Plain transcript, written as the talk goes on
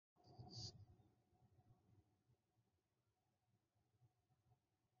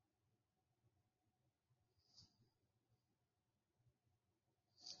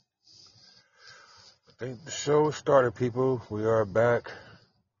think the show started, people. We are back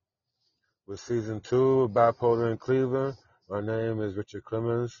with season 2 of Bipolar in Cleveland. My name is Richard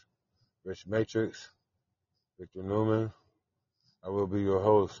Clemens, Rich Matrix, Victor Newman. I will be your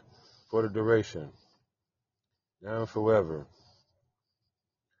host for the duration, now and forever.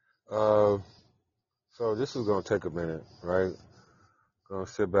 So this is going to take a minute, right? Going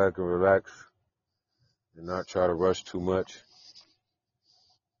to sit back and relax and not try to rush too much.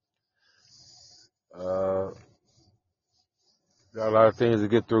 Got a lot of things to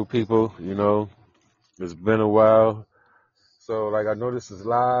get through, people. It's been a while. So, I know this is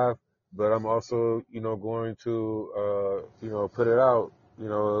live, but I'm also, going to, put it out,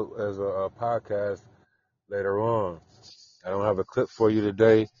 as a podcast later on. I don't have a clip for you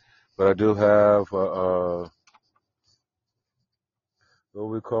today, but I do have, what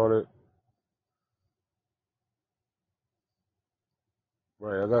we call it?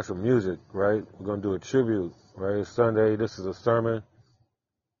 Right, I got some music, right? We're going to do a tribute, right? It's Sunday. This is a sermon.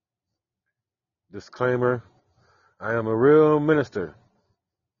 Disclaimer, I am a real minister.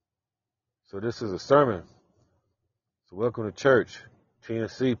 So this is a sermon. So welcome to church.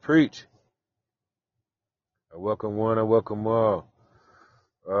 TNC Preach. I welcome one, I welcome all.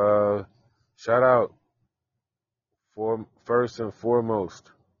 Shout out first and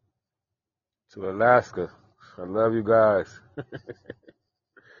foremost to Alaska. I love you guys.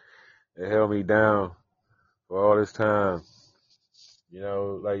 They held me down for all this time.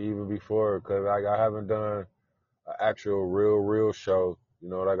 Even before, because I haven't done an actual real show,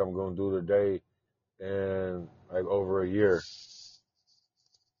 like I'm going to do today in over a year.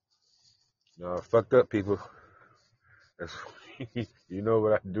 I fucked up, people. That's, you know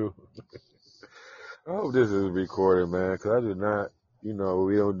what I do. I hope this is recorded, man, because I do not, we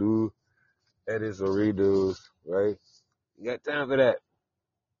don't do edits or redos, right? You got time for that.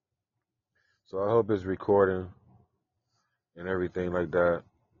 So I hope it's recording and everything like that.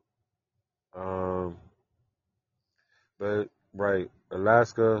 But right,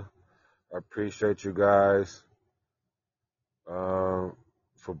 Alaska, I appreciate you guys for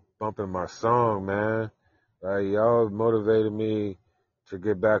bumping my song, man. Y'all motivated me to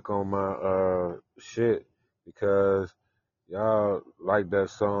get back on my shit because y'all like that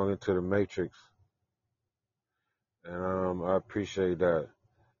song Into the Matrix. And I appreciate that.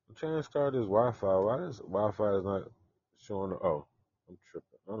 I'm trying to start this Wi-Fi. Why this Wi-Fi is not showing? Oh, I'm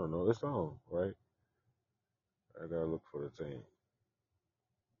tripping. I don't know. It's on, right? I gotta look for the thing.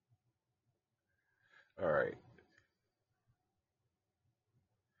 All right.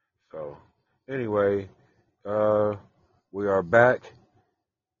 So, anyway, we are back,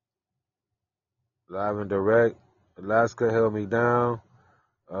 live and direct. Alaska held me down,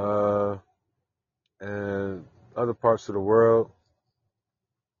 and other parts of the world.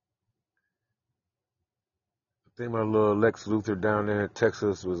 I think my little Lex Luthor down there in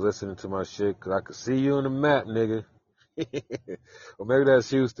Texas was listening to my shit, 'cause I could see you on the map, nigga. Or maybe that's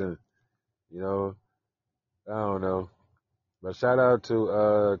Houston, I don't know. But shout out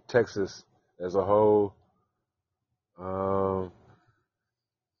to Texas as a whole.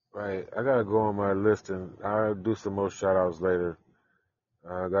 Right, I gotta go on my list and I'll do some more shout outs later.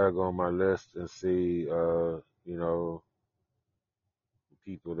 I gotta go on my list and see,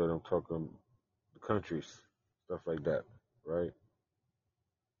 people that I'm talking, the countries, stuff like that, right?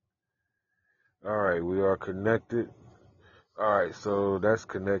 All right, we are connected. All right, so that's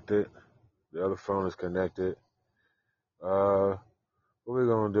connected. The other phone is connected. What we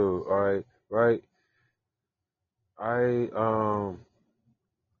gonna do? All right, right.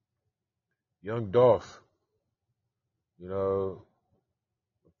 Young Dolph,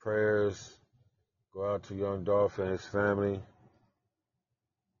 prayers go out to Young Dolph and his family.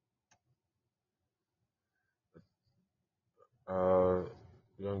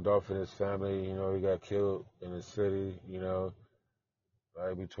 Young Dolph and his family, he got killed in the city,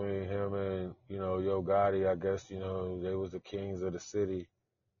 right between him and, Yo Gotti, I guess, they was the kings of the city.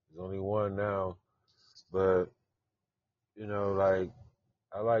 There's only one now, but,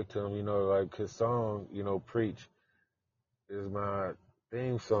 I liked him, his song, Preach is my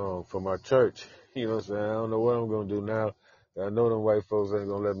theme song for my church. You know what I'm saying? I don't know what I'm going to do now. I know them white folks ain't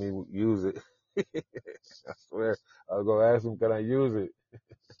going to let me use it. I swear. I was going to ask them, can I use it?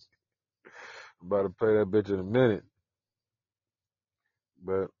 I'm about to play that bitch in a minute.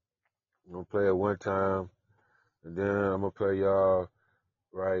 But I'm going to play it one time. And then I'm going to play y'all,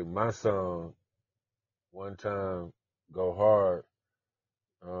 right, my song one time, Go Hard.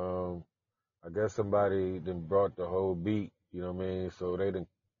 I guess somebody then brought the whole beat, you know what I mean? So they didn't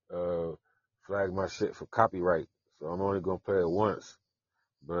flag my shit for copyright. So I'm only going to play it once.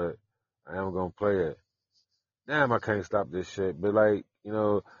 But I am going to play it. damn, I can't stop this shit. But like,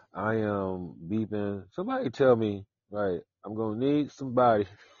 I am beeping. Somebody tell me, right, I'm gonna need somebody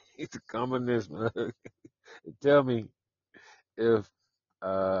to come on this, man. And tell me if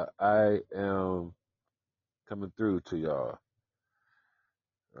I am coming through to y'all,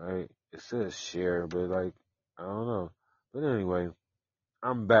 right? It says share, but like, I don't know. But anyway,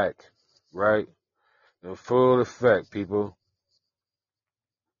 I'm back, right? In full effect, people.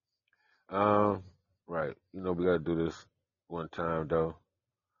 Um, right. We gotta do this one time though.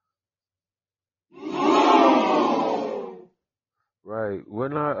 Right.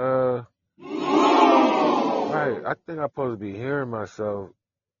 When right, I think I'm supposed to be hearing myself.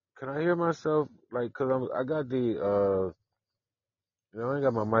 Can I hear myself? Like, cause I got I ain't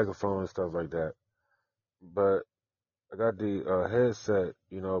got my microphone and stuff like that, but I got the headset,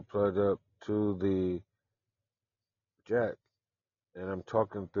 plugged up to the jack, and I'm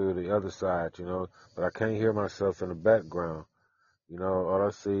talking through the other side, but I can't hear myself in the background. All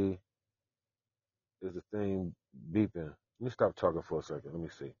I see is the thing beeping. Let me stop talking for a second. Let me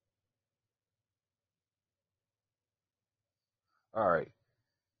see. All right.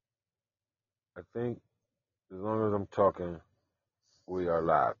 I think as long as I'm talking, we are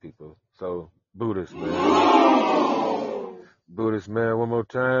live, people. So, Buddhist man. Buddhist man, one more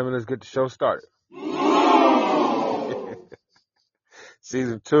time, and let's get the show started.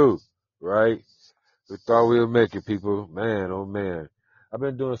 Season 2, right? We thought we would make it, people. Man, oh man. I've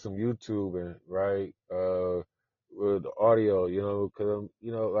been doing some YouTubing, right? With the audio, cause I'm,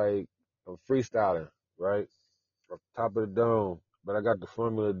 like, I'm freestyling, right? Off the top of the dome. But I got the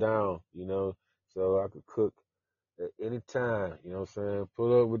formula down, so I could cook at any time, you know what I'm saying?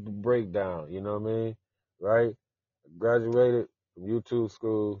 Pull up with the breakdown, you know what I mean? Right? Graduated from YouTube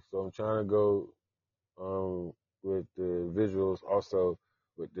school, so I'm trying to go with the visuals also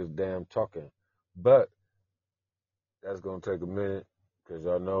with this damn talking. But that's gonna take a minute because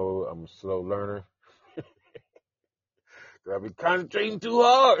y'all know I'm a slow learner. I be concentrating too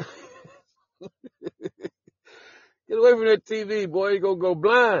hard. Get away from that TV, boy. You gonna go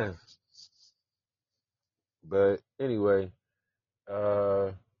blind. But anyway,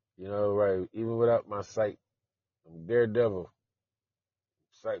 right. Even without my sight, I'm daredevil.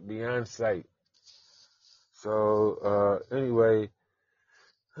 Sight beyond sight. So anyway,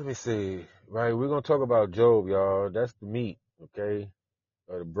 let me see. Right, we're gonna talk about Job, y'all. That's the meat, okay,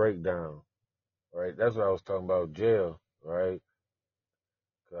 or the breakdown. Right, that's what I was talking about. Jail, right?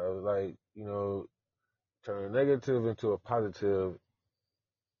 'Cause I was like, turn a negative into a positive,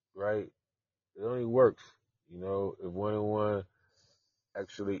 right? It only works, if 1 and 1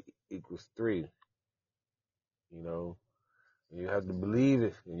 actually equals 3. You know, you have to believe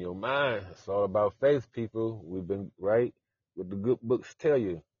it in your mind. It's all about faith, people. We've been right. What the good books tell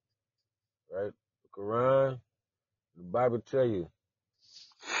you, right? The Quran, the Bible tell you,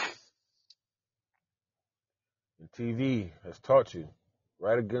 and TV has taught you,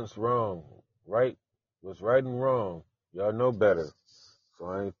 right against wrong, right? What's right and wrong. Y'all know better. So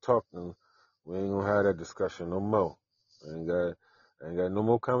I ain't talking. We ain't gonna have that discussion no more. I ain't got no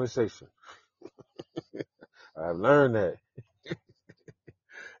more conversation. I've learned that.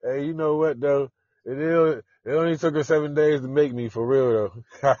 Hey, you know what though? It only took her 7 days to make me for real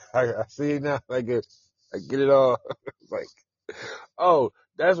though. I see it now. I get it all. It's like, oh,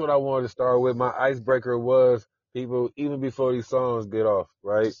 that's what I wanted to start with. My icebreaker was people even before these songs get off,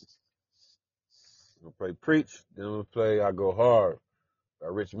 right? I'm gonna play Preach, then I'm gonna play I Go Hard by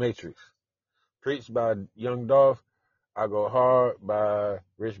Rich Matrix. Preach by Young Dolph, I Go Hard by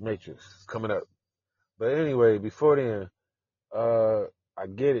Rich Matrix. Coming up. But anyway, before then, I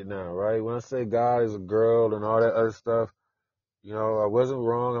get it now, right? When I say God is a girl and all that other stuff, I wasn't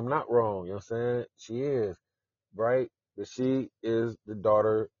wrong. I'm not wrong. You know what I'm saying? She is, right? But she is the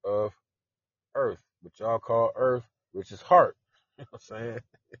daughter of Earth, which y'all call Earth, which is heart. You know what I'm saying?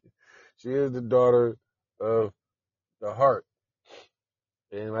 She is the daughter of the heart.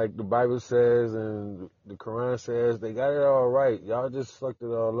 And like the Bible says and the Quran says, they got it all right. Y'all just fucked it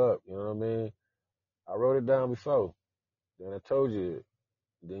all up. You know what I mean? I wrote it down before. Then I told you it.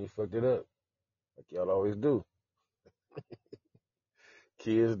 Then you fucked it up. Like y'all always do.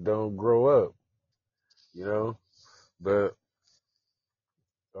 Kids don't grow up, you know? But,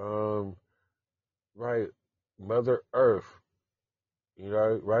 right, Mother Earth,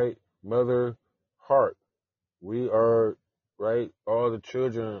 right? Mother Heart. We are, right, all the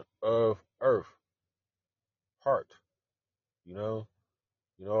children of Earth. Heart, you know?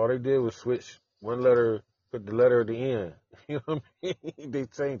 All they did was switch one letter, put the letter at the end. You know what I mean? They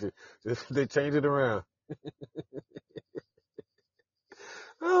changed it. They changed it around.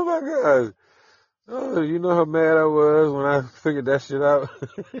 Oh my God. Oh, you know how mad I was when I figured that shit out?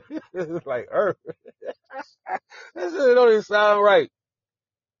 It's like Earth. That shit don't even sound right.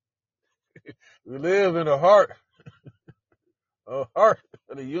 We live in a heart of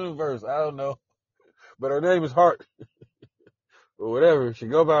the universe. I don't know. But her name is Heart. Or whatever. She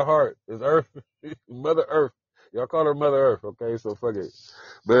go by Heart. It's Earth. Mother Earth. Y'all call her Mother Earth, okay? So fuck it.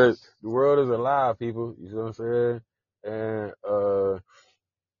 But the world is alive, people. You see what I'm saying? And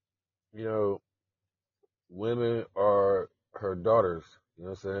you know, women are her daughters. You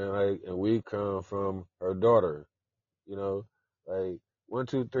know what I'm saying? Like, and we come from her daughter. You know, like 1,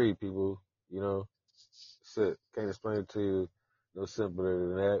 2, 3, people. You know, shit. Can't explain it to you no simpler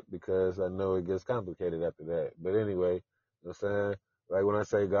than that because I know it gets complicated after that. But anyway, you know what I'm saying? Like when I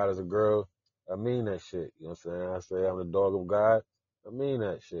say God is a girl, I mean that shit. You know what I'm saying? I say I'm the dog of God. I mean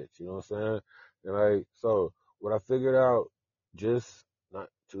that shit. You know what I'm saying? And like, so what I figured out just not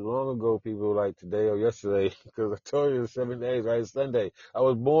too long ago, people, like today or yesterday, because I told you it's 7 days, right? It's Sunday. I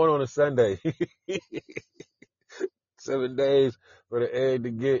was born on a Sunday. 7 days for the egg to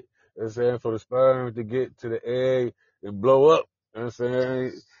get, you know what I'm saying, for the sperm to get to the egg and blow up. You know what I'm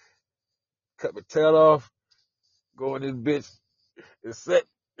saying? Cut my tail off, go in this bitch and set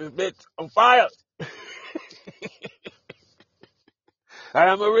this bitch on fire. I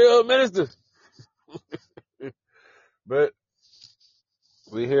am a real minister. But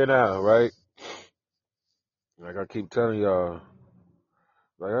we here now, right? Like I keep telling y'all,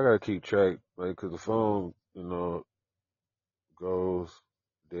 like I gotta keep track, like, cause the phone, you know, goes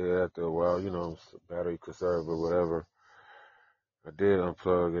dead after a while, you know, battery conserve or whatever. I did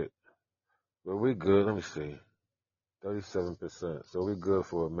unplug it, but we good. Let me see. 37%. So we good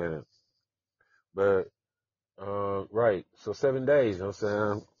for a minute. But, right. So 7 days, you know what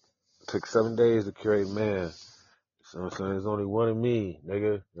I'm saying? It took 7 days to create man. You know what I'm saying? There's only one of me, nigga.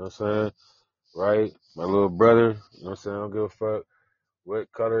 You know what I'm saying? Right? My little brother, you know what I'm saying? I don't give a fuck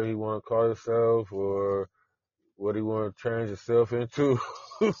what color he want to call himself or what he want to change himself into.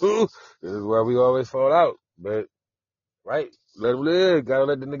 This is why we always fall out. But, right? Let him live. Gotta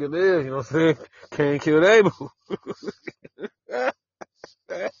let the nigga live. You know what I'm saying? Can't kill Abel.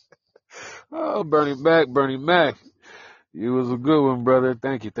 Oh, Bernie Mac. You was a good one, brother.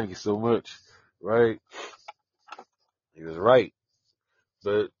 Thank you so much. Right? He was right.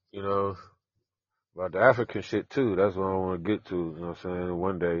 But, you know, about the African shit too, that's what I want to get to, you know what I'm saying,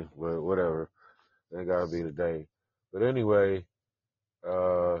 one day, but whatever. That gotta be the day. But anyway,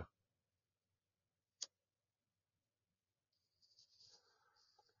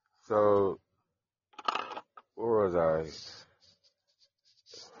 so, where was I?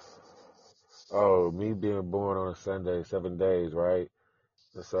 Oh, me being born on a Sunday, 7 days, right?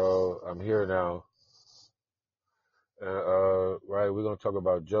 And so, I'm here now. And, right, we're gonna talk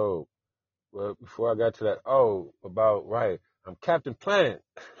about Job. But before I got to that, right, I'm Captain Planet,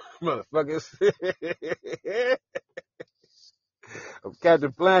 motherfuckers. I'm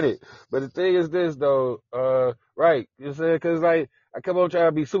Captain Planet. But the thing is this though, right, you know what I'm saying? Cause like, I kept on trying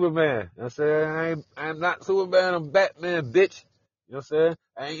to be Superman. You know what I'm saying? I'm not Superman, I'm Batman, bitch. You know what I'm saying?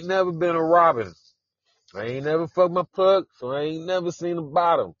 I ain't never been a Robin. I ain't never fucked my plug, so I ain't never seen the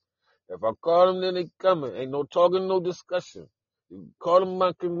bottom. If I call them, then they coming. Ain't no talking, no discussion. You call them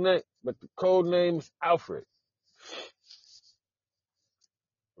my connect, but the code name is Alfred.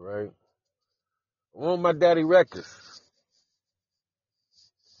 Right? I want my daddy records.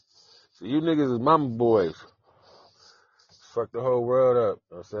 So you niggas is mama boys. Fuck the whole world up.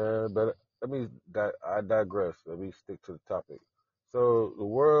 You know what I'm saying? But I digress. Let me stick to the topic. So the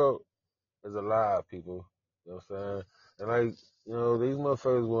world is alive, people. You know what I'm saying? And like, you know, these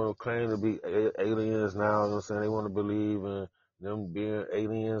motherfuckers want to claim to be aliens now. You know what I'm saying? They want to believe in them being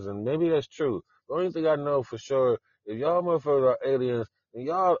aliens, and maybe that's true. The only thing I know for sure, if y'all motherfuckers are aliens, then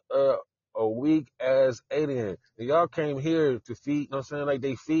y'all a weak ass alien. And y'all came here to feed, you know what I'm saying? Like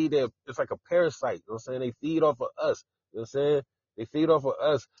they feed their, it's like a parasite. You know what I'm saying? They feed off of us. You know what I'm saying? They feed off of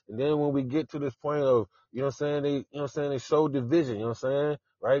us. And then when we get to this point of, you know what I'm saying? They, you know what I'm saying? They show division. You know what I'm saying?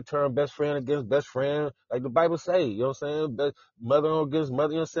 Right? Turn best friend against best friend, like the Bible say, you know what I'm saying? Mother against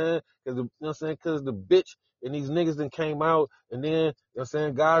mother, you know what I'm saying? Cause you know what I'm saying? Cause the bitch and these niggas then came out and then, you know what I'm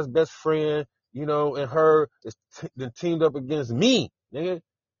saying? God's best friend, you know, and her is then teamed up against me, nigga. And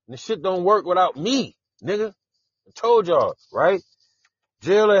the shit don't work without me, nigga. I told y'all, right?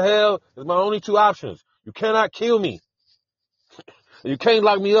 Jail or hell is my only two options. You cannot kill me. You can't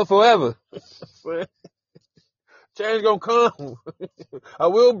lock me up forever. Change gonna come. I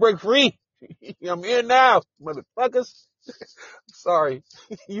will break free. I'm here now, motherfuckers. Sorry.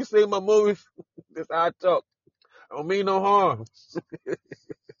 You see my movies? That's how I talk. I don't mean no harm.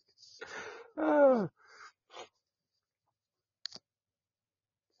 I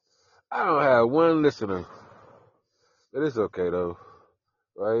don't have one listener, but it's okay though,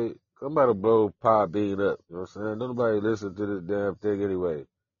 right? I'm about to blow Podbean up. You know what I'm saying? Nobody listen to this damn thing anyway.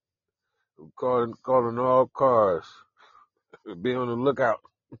 I'm calling all cars. Be on the lookout.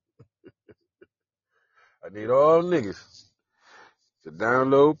 I need all niggas to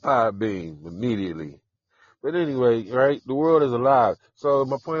download Podbean immediately. But anyway, right? The world is alive. So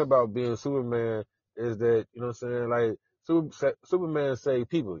my point about being Superman is that, you know what I'm saying? Like, Superman saved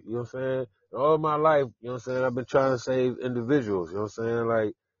people, you know what I'm saying? All my life, you know what I'm saying? I've been trying to save individuals, you know what I'm saying?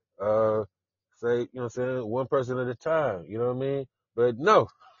 Like, you know what I'm saying? One person at a time, you know what I mean? But no,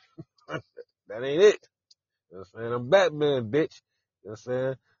 that ain't it. You know what I'm saying? I'm Batman, bitch. You know what I'm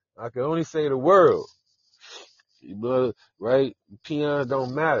saying? I can only save the world. But, right? Peons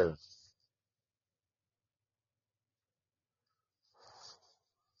don't matter.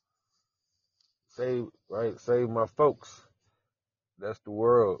 Save my folks. That's the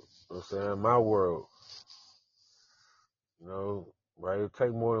world. You know what I'm saying? My world. You know, right? It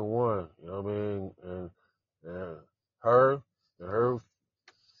take more than one. You know what I mean? And her and her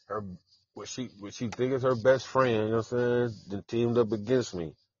what she think is her best friend, you know what I'm saying, then teamed up against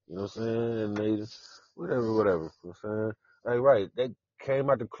me. You know what I'm saying? And they whatever. You know what I'm saying? Like right, they came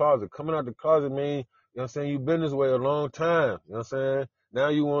out the closet. Coming out the closet mean, you know what I'm saying, you've been this way a long time. You know what I'm saying? Now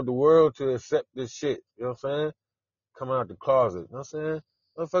you want the world to accept this shit. You know what I'm saying? Coming out the closet. You know what I'm saying?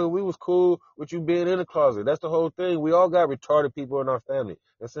 Motherfucker, we was cool with you being in the closet. That's the whole thing. We all got retarded people in our family. You know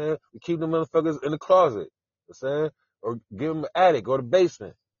what I'm saying? We keep them motherfuckers in the closet. You know what I'm saying? Or give them an attic or the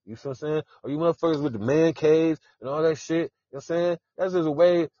basement. You see what I'm saying? Or you motherfuckers with the man caves and all that shit. You know what I'm saying? That's just a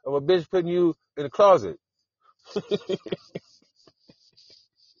way of a bitch putting you in the closet.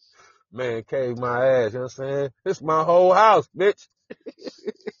 Man cave my ass. You know what I'm saying? It's my whole house, bitch.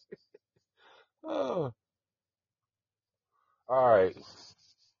 Oh. All right.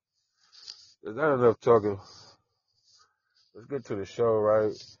 Is that enough talking? Let's get to the show,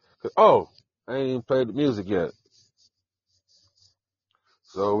 right? Oh, I ain't even played the music yet.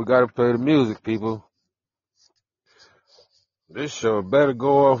 So we gotta play the music, people. This show better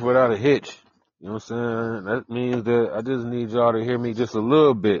go off without a hitch. You know what I'm saying? That means that I just need y'all to hear me just a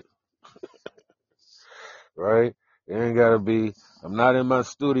little bit, right? It ain't gotta be, I'm not in my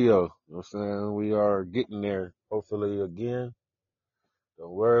studio. You know what I'm saying? We are getting there, hopefully again.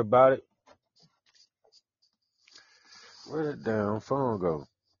 Don't worry about it. Where did that damn phone go?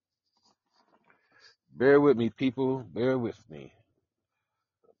 Bear with me, people. Bear with me.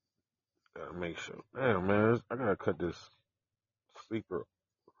 Gotta make sure. Damn, man, I gotta cut this sleeper.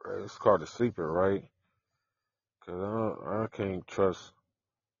 Right? It's called the sleeper, right? Cause I can't trust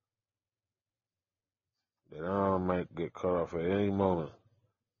that I might get cut off at any moment.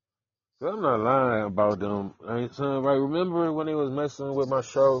 Cause I'm not lying about them. I ain't saying, right? Remember when they was messing with my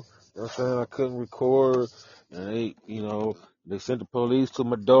show? You know what I'm saying? I couldn't record, and they sent the police to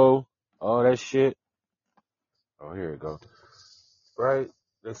my door, all that shit. Oh, here it go. Right?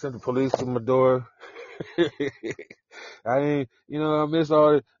 They sent the police to my door. I miss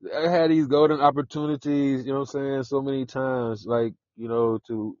all it. I had these golden opportunities, you know what I'm saying, so many times, like,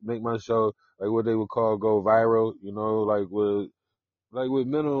 to make my show, like what they would call go viral, like with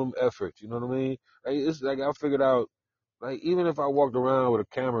minimum effort, you know what I mean? Like, it's like I figured out, like, even if I walked around with a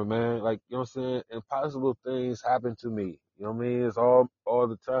camera, man, like, you know what I'm saying, impossible things happen to me. You know what I mean? It's all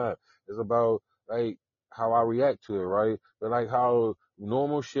the time. It's about, like, how I react to it, right? But like how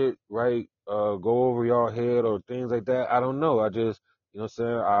normal shit, right, go over y'all head or things like that, I don't know. I just, you know what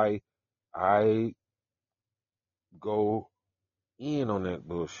I'm saying, I go in on that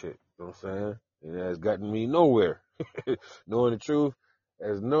bullshit. You know what I'm saying? And it has gotten me nowhere. Knowing the truth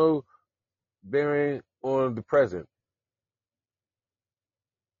has no bearing on the present.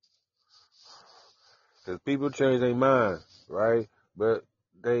 Because people change their mind, right? But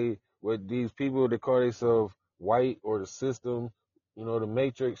with these people, they call themselves white or the system, the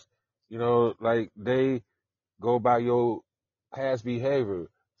matrix, like they go by your past behavior.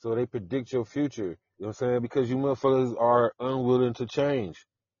 So they predict your future. You know what I'm saying? Because you motherfuckers are unwilling to change,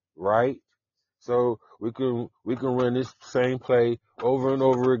 right? So we can run this same play over and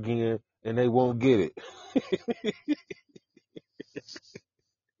over again and they won't get it.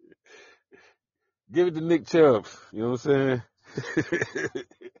 Give it to Nick Chubbs. You know what I'm saying?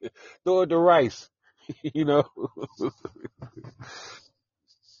 Throw it to Rice. You know,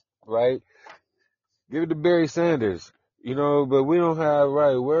 right? Give it to Barry Sanders. But we don't have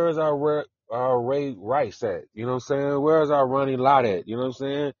right. Where is our Ray Rice at? You know what I'm saying? Where is our Ronnie Lott at? You know what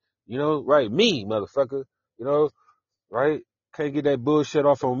I'm saying? Right? Me, motherfucker. Right? Can't get that bullshit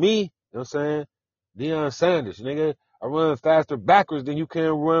off on me. You know what I'm saying? Deion Sanders, nigga. I run faster backwards than you can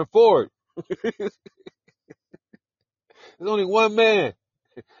run forward. There's only one man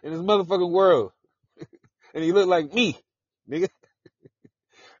in this motherfucking world. And he look like me, nigga.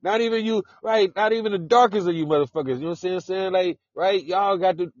 Not even you, right? Not even the darkest of you motherfuckers. You know what I'm saying? Like, right? Y'all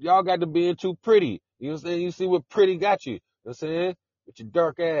got to being too pretty. You know what I'm saying? You see what pretty got you. You know what I'm saying? With your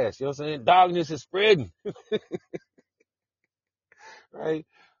dark ass. You know what I'm saying? Darkness is spreading. Right?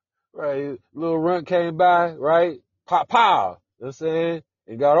 Right? Little runt came by, right? Pop, pow. You know what I'm saying?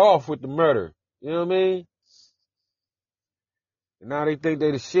 And got off with the murder. You know what I mean? And now they think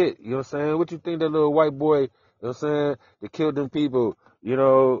they the shit. You know what I'm saying? What you think that little white boy, you know what I'm saying, that killed them people, you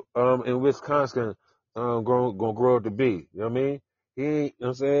know, in Wisconsin, gonna grow up to be? You know what I mean? He ain't, you know what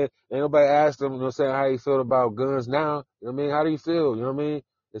I'm saying? Ain't nobody asked him, you know what I'm saying, how he feel about guns now. You know what I mean? How do you feel? You know what I mean?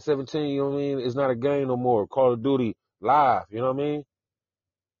 At 17, you know what I mean? It's not a game no more. Call of Duty live. You know what I mean?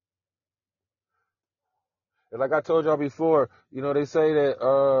 And like I told y'all before, you know, they say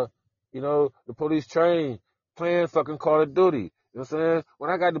that, you know, the police train playing fucking Call of Duty. You know what I'm saying? When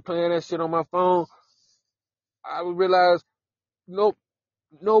I got to playing that shit on my phone, I would realize, nope,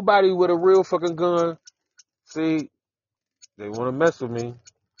 nobody with a real fucking gun. See, they want to mess with me.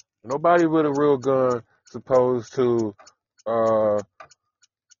 Nobody with a real gun supposed to uh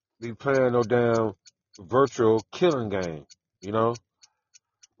be playing no damn virtual killing game. You know,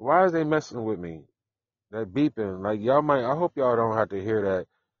 why is they messing with me? That beeping, like y'all might. I hope y'all don't have to hear that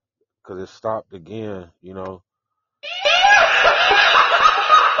because it stopped again. You know.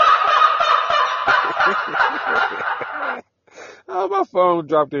 Oh, my phone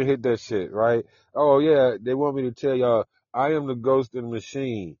dropped and hit that shit, right? Oh, yeah, they want me to tell y'all, I am the ghost in the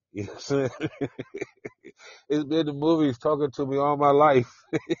machine. You know what I'm saying? It's been the movies talking to me all my life.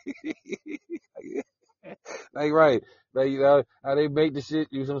 Like, right. Like, you know, how they make the shit,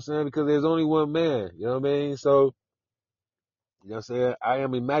 you know what I'm saying? Because there's only one man, you know what I mean? So, you know what I'm saying? I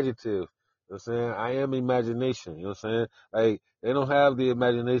am imaginative. You know what I'm saying? I am imagination. You know what I'm saying? Like, they don't have the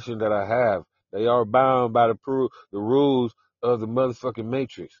imagination that I have. They are bound by the rules of the motherfucking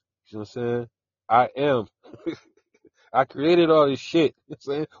matrix. You know what I'm saying? I am. I created all this shit. You know what I'm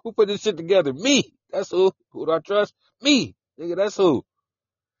saying? Who put this shit together? Me. That's who. Who do I trust? Me. Nigga, that's who.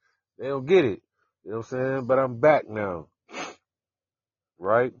 They don't get it. You know what I'm saying? But I'm back now.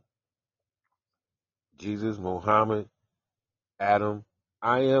 Right? Jesus, Muhammad, Adam.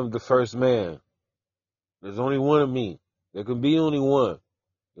 I am the first man. There's only one of me. There can be only one.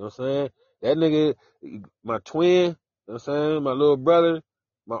 You know what I'm saying? That nigga, my twin, you know what I'm saying? My little brother,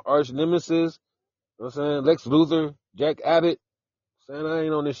 my arch nemesis, you know what I'm saying? Lex Luthor, Jack Abbott, saying I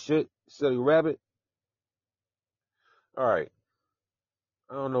ain't on this shit, silly rabbit. Alright.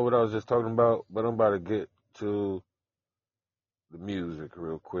 I don't know what I was just talking about, but I'm about to get to the music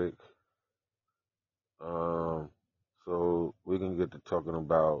real quick. So we can get to talking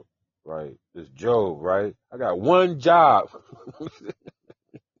about, right, this Job, right? I got one job.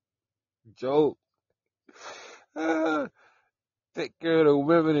 Job. Take care of the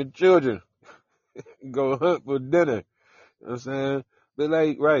women and children. Go hunt for dinner. You know what I'm saying? But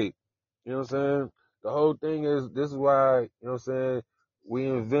like, right. You know what I'm saying? The whole thing is, this is why, you know what I'm saying, we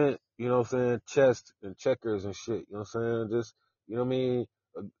invent, you know what I'm saying, chess and checkers and shit. You know what I'm saying? Just, you know what I mean?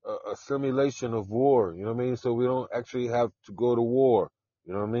 A simulation of war. You know what I mean? So we don't actually have to go to war.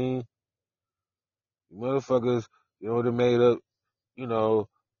 You know what I mean? Motherfuckers, you know, they made up, you know,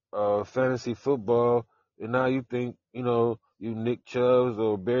 fantasy football, and now you think, you know, you Nick Chubbs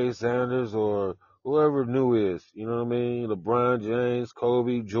or Barry Sanders or whoever new is, you know what I mean? LeBron James,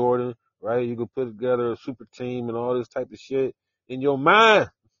 Kobe, Jordan, right? You can put together a super team and all this type of shit in your mind,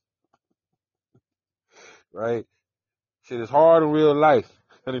 right? Shit is hard in real life.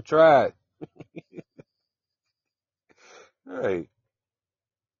 And it tried. Right.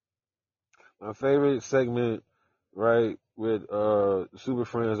 My favorite segment, right, with Super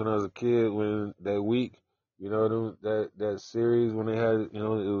Friends when I was a kid, when that week, you know, that series when they had, you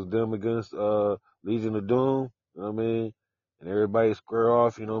know, it was them against Legion of Doom, you know what I mean? And everybody square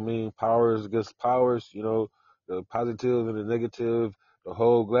off, you know what I mean? Powers against powers, you know, the positive and the negative, the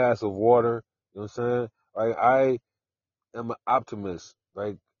whole glass of water, you know what I'm saying? Like, I am an optimist.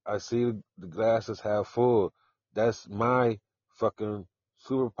 Like, I see the glass is half full. That's my fucking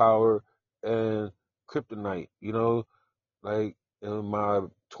superpower and kryptonite, you know? Like, and my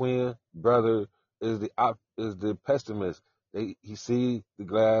twin brother is the pessimist. He see the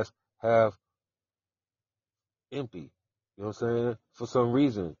glass half empty. You know what I'm saying? For some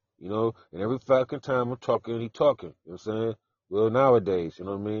reason, you know? And every fucking time I'm talking, he talking. You know what I'm saying? Well, nowadays, you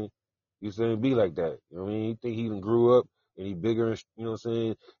know what I mean? Used to be like that. You know what I mean? He think he even grew up and he bigger, and you know what I'm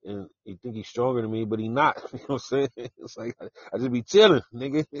saying, and he think he's stronger than me, but he not. You know what I'm saying? It's like I just be chilling,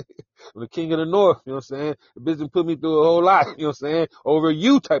 nigga. I'm the king of the north. You know what I'm saying? The bitch done put me through a whole lot. You know what I'm saying? Over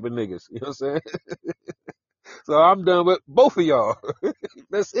you type of niggas. You know what I'm saying? So I'm done with both of y'all.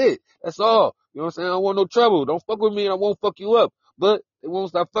 That's it. That's all. You know what I'm saying? I don't want no trouble. Don't fuck with me and I won't fuck you up. But they won't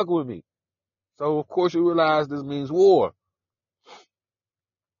stop fucking with me. So of course you realize this means war.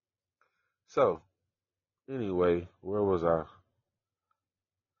 So anyway, where was I?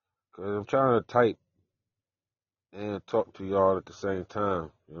 Cause I'm trying to type and talk to y'all at the same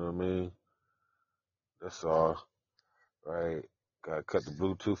time. You know what I mean? That's all. Right? Gotta cut the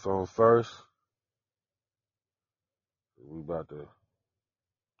Bluetooth on first. We about to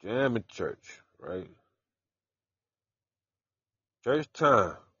jam in church, right? Church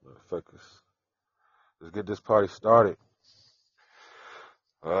time, motherfuckers. Let's get this party started.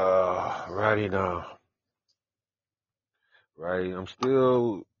 Righty now. Right, I'm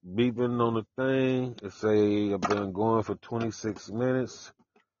still beeping on the thing. It say I've been going for 26 minutes.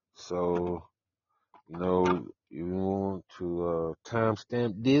 So, you know, you want to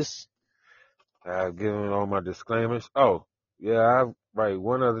timestamp this. I've given all my disclaimers. Oh, yeah, right,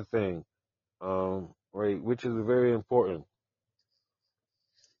 one other thing. Right, which is very important.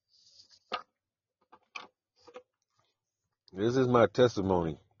 This is my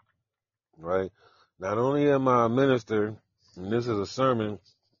testimony, right? Not only am I a minister, and this is a sermon,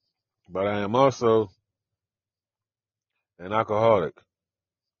 but I am also an alcoholic.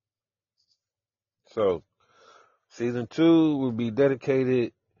 So, season 2 will be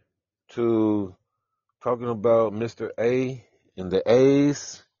dedicated to talking about Mr. A and the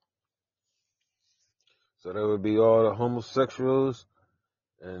A's. So that would be all the homosexuals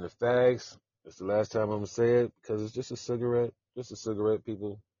and the fags. It's the last time I'm going to say it because it's just a cigarette. Just a cigarette,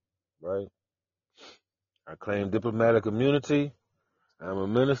 people, right? I claim diplomatic immunity. I'm a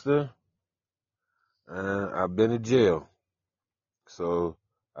minister. And I've been in jail. So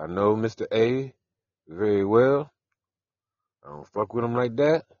I know Mr. A very well. I don't fuck with him like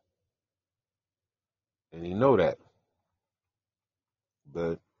that. And he know that.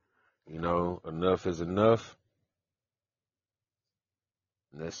 But, you know, enough is enough.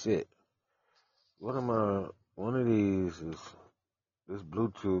 And that's it. One of these is this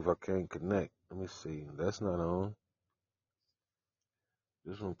Bluetooth I can't connect. Let me see. That's not on.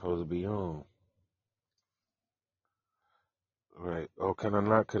 This one's supposed to be on. All right. Oh, can I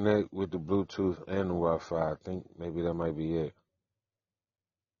not connect with the Bluetooth and the Wi-Fi? I think maybe that might be it.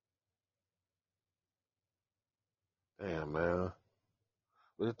 Damn, man.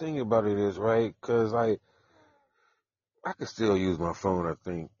 But the thing about it is, right, because I can still use my phone, I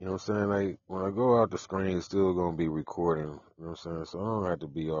think. You know what I'm saying? Like, when I go out the screen, it's still going to be recording. You know what I'm saying? So I don't have to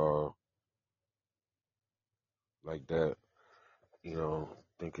be all like that, you know,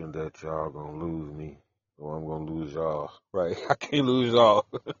 thinking that y'all going to lose me. Or I'm going to lose y'all. Right? I can't lose y'all.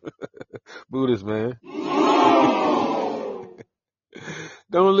 Buddhist, man.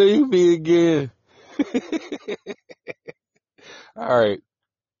 Don't leave me again. All right.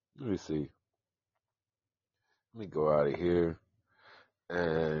 Let me see. Let me go out of here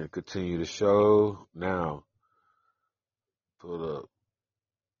and continue the show. Now, put up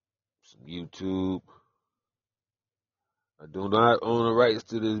some YouTube. I do not own the rights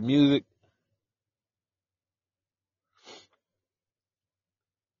to this music.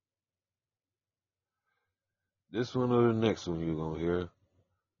 This one or the next one you're going to hear.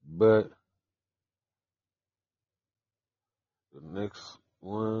 But the next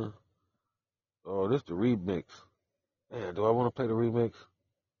one, oh, this the remix. Man, do I want to play the remix?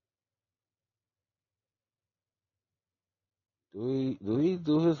 Do he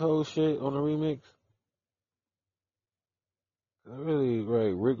do his whole shit on the remix? I really,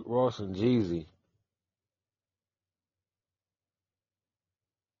 right, Rick Ross and Jeezy.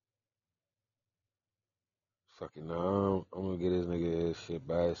 Fucking no, I'm gonna get this nigga his shit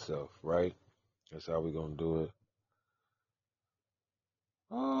by himself, right? That's how we gonna do it.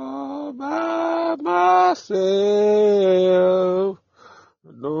 All by myself.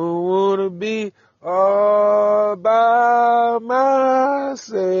 I don't wanna be all by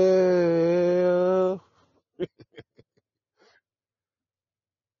myself.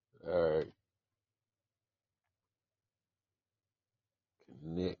 Alright,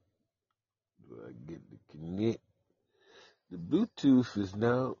 connect. Do I get the connect? The Bluetooth is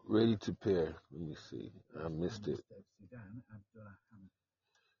now ready to pair. Let me see. I missed it.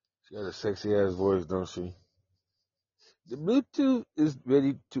 She got a sexy ass voice, don't she? The Bluetooth is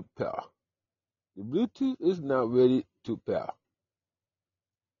ready to pair. The Bluetooth is now ready to pair.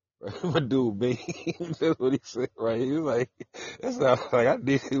 My dude, B. That's what he said, right? He was like, "That's not like I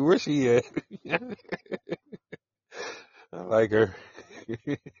did. Where she at?" I like her.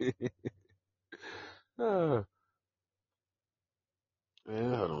 Ah,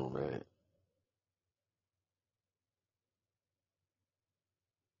 man, hold on, man.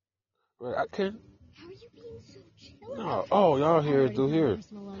 Wait, I can't. How are you being so chill No. about Oh, it? y'all I here already through have a here.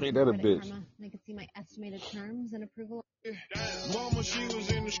 personal loan Ain't from that a Credit bitch? Karma, and I can see my estimated terms and approval. Mama, she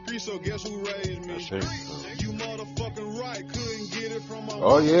was in the street, so guess who raised I me? think. You motherfucking right, couldn't get it from my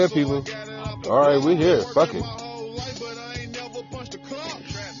Oh mama, yeah, so I people. got it off the All right, block. we here. Been Fuck working it. my whole life, but I ain't never punched a clock.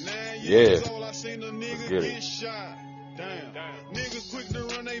 9 Yeah. years old, I seen a Let's nigga get get it. shot. Damn. Niggas quick to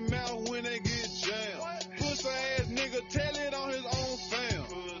run their mouth when they get jammed. Pussy ass nigga tell it on his own fam.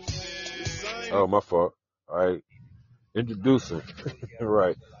 The same Oh, my fault. All right. Introducing.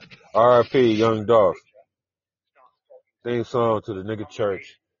 Right. R.I.P. Young Dolph. Theme song to the nigga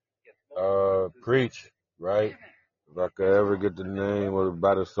church. Preach. Right. If I could ever get the name or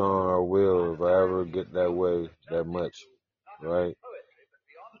by the song, I will. If I ever get that way, that much. Right.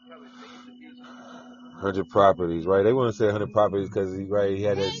 100 properties. Right. They want to say 100 properties because he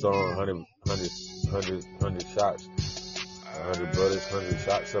had that song 100 shots. 100 bullets, 100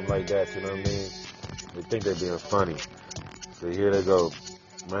 shots, something like that. You know what I mean? They think they're being funny. So here they go.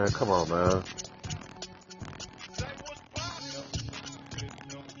 Man, come on, man.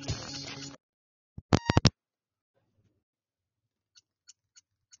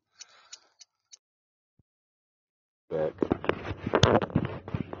 Back.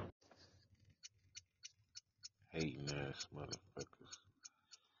 Hating ass motherfuckers.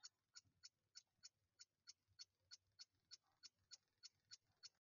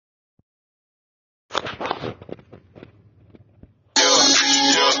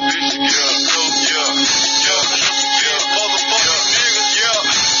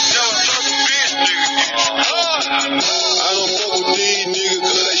 I don't fuck with these niggas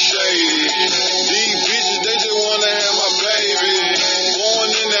cause they shady. These bitches, they just wanna have my baby. Born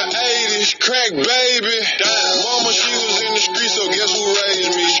in the 80s, crack baby. Mama, she was in the street, so guess who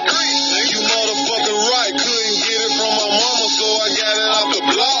raised me? You motherfucking right, couldn't get it from my mama, so I got it off the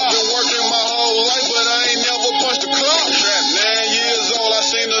block. Been working my whole life, but I ain't never punched a clock. 9 years old, I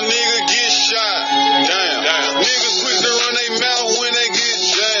seen a nigga get shot. Damn. Niggas quick to run their mouth when they get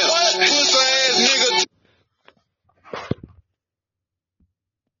jammed. Pussy ass nigga.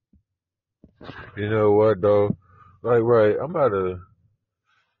 You know what, though? Like, right, I'm about to...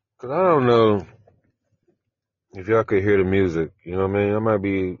 Because I don't know if y'all could hear the music. You know what I mean? I might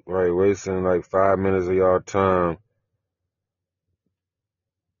be, right, wasting like 5 minutes of y'all time.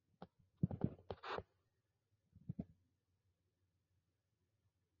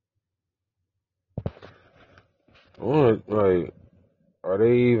 I want to, like, are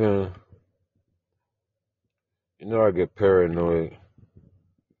they even... You know I get paranoid.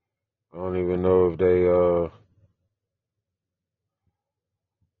 I don't even know if they,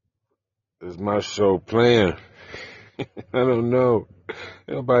 is my show playing. I don't know.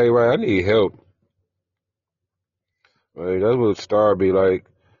 Nobody, right, I need help. Like, that's what Star be like.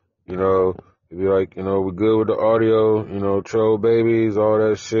 You know, it'd be like, we're good with the audio, troll babies, all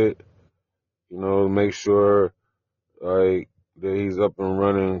that shit. Make sure, like, that he's up and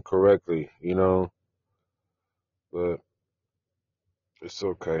running correctly, but it's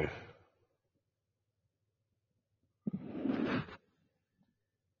okay.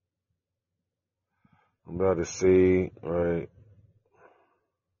 I'm about to see, right,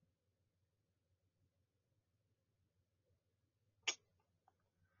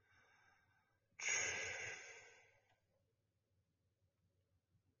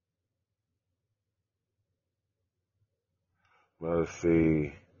 about to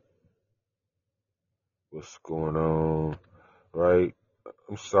see what's going on, right?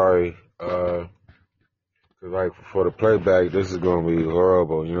 I'm sorry, 'cause like for the playback, this is gonna be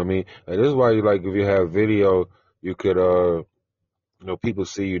horrible. You know what I mean? Like, this is why you like if you have video, you could people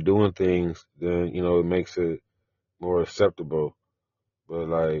see you doing things, then it makes it more acceptable. But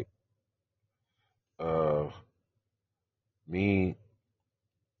like uh me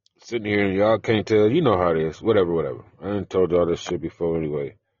sitting here and y'all can't tell, you know how it is. Whatever. I done told y'all this shit before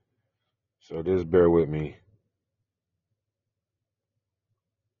anyway. So just bear with me.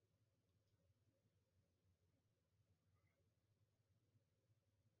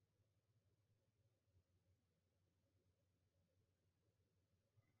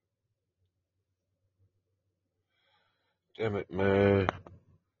 Damn it, man.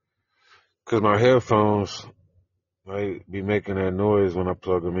 'Cause my headphones might be making that noise when I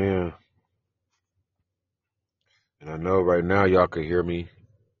plug them in. And I know right now y'all can hear me.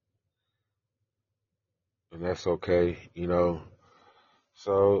 and that's okay, you know.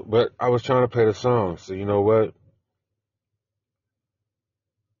 So, but I was trying to play the song, so you know what?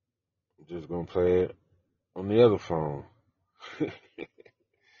 I'm just gonna play it on the other phone.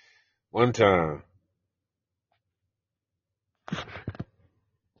 One time.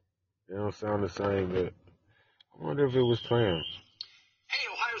 It don't sound the same, but I wonder if it was playing. Hey,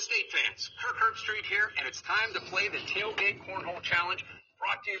 Ohio State fans, Kirk Herbstreit here, and it's time to play the Tailgate Cornhole Challenge,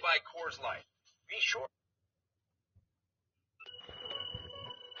 brought to you by Coors Light. Be sure.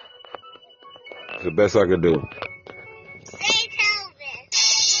 It's the best I could do. Say Elvis.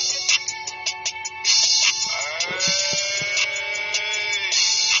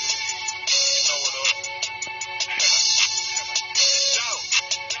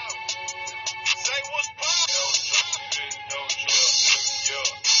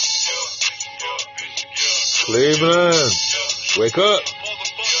 Cleveland, wake up.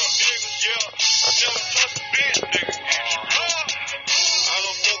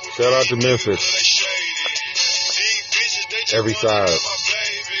 Shout out to Memphis. Every side.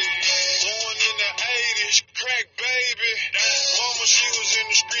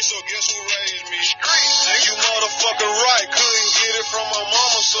 You motherfucking right, couldn't get it from my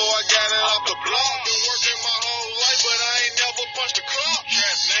mama, so I got it off the block. Been working my whole life, but I ain't never punched a clock. 9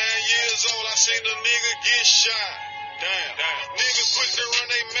 years old, I seen a nigga get shot. Damn. Niggas quick to run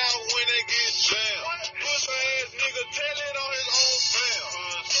their mouth when they get jammed. Pussy ass nigga tell it on his own fam.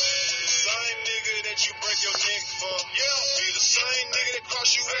 Same nigga that you break your neck for. Be the same nigga that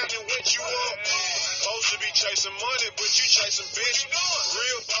cross you out and wet you up. Supposed to be chasing money, but you chasing bitch.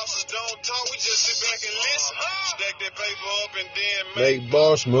 Real bosses don't talk, we just sit back and listen. Stack that paper up and then Make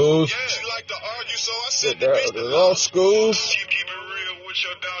boss moves. She like to argue, so I said Sit down to law school. Keep it real with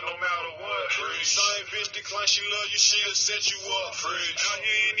your dog no matter what. Same bitch decline, she love you, she'll set you up. Out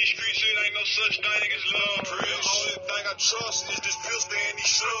here in these streets, it ain't no such thing as love. The only thing I trust is this pistol and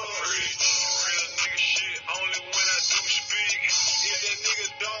these slugs. Real nigga shit, only when I do speak. If that nigga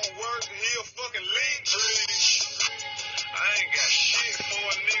don't work, he'll fucking leave. I ain't got shit for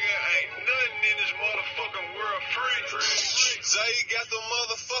a nigga, ain't nothing in this motherfucking world free. Zay got the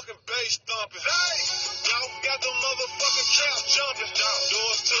motherfucking bass thumping. Dolph got the motherfucking trap jumping.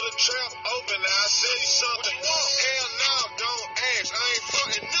 Doors to the trap open, now I tell you something. Hell no, don't ask, I ain't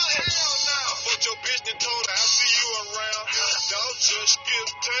fucking nothing. Hell no. I fucked your bitch and told her I see you around. Don't just skip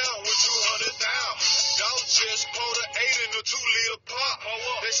town with 200 down. Don't just pour the 8 in a 2-liter pop.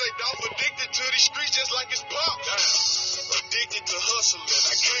 They say Dolph addicted to these streets just like his pop. Addicted to hustling,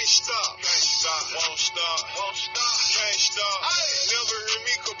 I can't stop. Won't stop. Can't stop. Never hear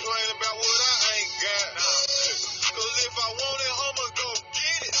me complain about what I ain't got. Cause if I want it, I'ma go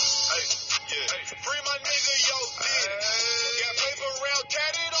get it. Free my nigga, yo, did it. Got paper round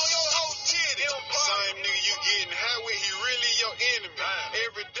tatted on your whole titty. Same nigga you getting high with, he really your enemy.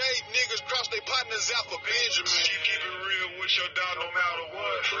 Every day niggas cross their partners out for Benjamin. Keep it real with your dog no matter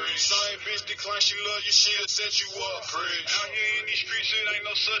what. Same bitch decline, she love you, she'll set you up. Out here in these streets, it ain't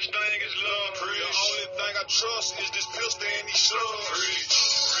no such thing as love. The only thing I trust is this pistol and these slugs.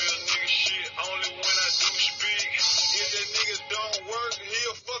 Real nigga shit, only when I do speak. If that nigga don't work,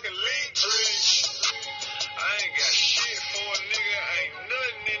 he'll fucking leave. I ain't got shit for a nigga, ain't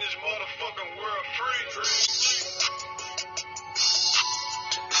nothing in this motherfucking world free.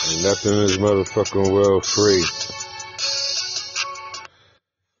 Ain't nothing in this motherfucking world free.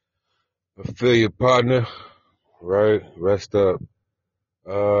 I feel your partner, right? Rest up.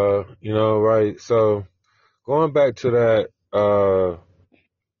 You know, right? So going back to that,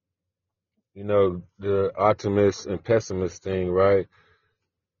 you know, the optimist and pessimist thing, right?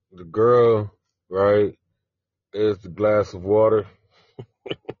 The girl, right, is the glass of water.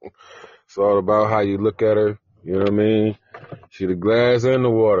 It's all about how you look at her. You know what I mean? She the glass and the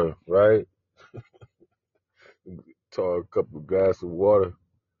water, right? Tall cup of glass of water,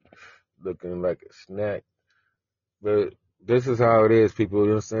 looking like a snack. But this is how it is, people. You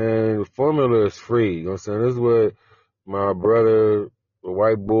know what I'm saying? The formula is free. You know what I'm saying? This is what my brother, the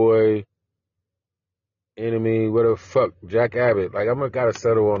white boy, enemy, whatever fuck, Jack Abbott. Like, I'm gonna gotta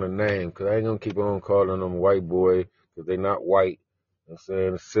settle on a name, because I ain't gonna keep on calling them white boy, because they not white. You know what I'm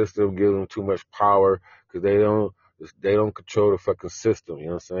saying? The system gives them too much power, because they don't control the fucking system. You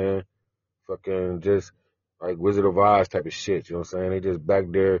know what I'm saying? Fucking just like Wizard of Oz type of shit. You know what I'm saying? They just back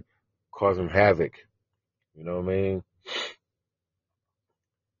there causing havoc. You know what I mean?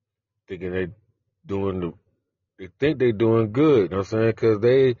 Thinking they think they doing good. You know what I'm saying? Because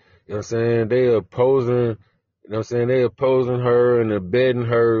they, you know what I'm saying, they opposing, you know what I'm saying, they opposing her and abetting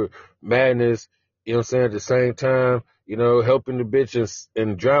her madness, you know what I'm saying, at the same time, you know, helping the bitch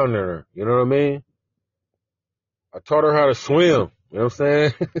and drowning her. You know what I mean? I taught her how to swim. You know what I'm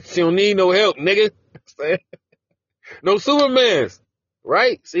saying? She don't need no help, nigga. You know what I'm saying? No Supermans.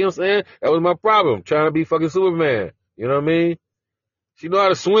 Right? See what I'm saying? That was my problem. Trying to be fucking Superman. You know what I mean? She know how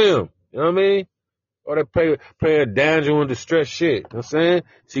to swim. You know what I mean? All that playing danger and distress shit. You know what I'm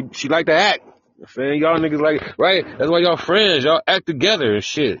saying? She like to act. You know what I'm saying? Y'all niggas like, right? That's why y'all friends. Y'all act together and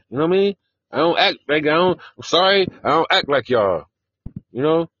shit. You know what I mean? I don't act like I'm sorry. I don't act like y'all. You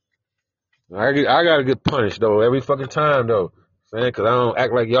know? I gotta get punished though every fucking time though. Saying, cause I don't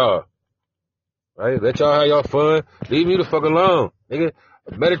act like y'all. Right? Let y'all have y'all fun. Leave me the fuck alone. Nigga,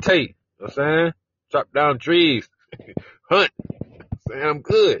 meditate. You know what I'm saying? Chop down trees. Hunt. Saying I'm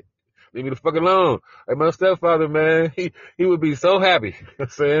good. Leave me the fuck alone. Like my stepfather, man, he would be so happy. You know what I'm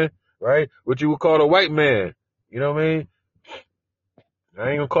saying? Right? What you would call a white man. You know what I mean? I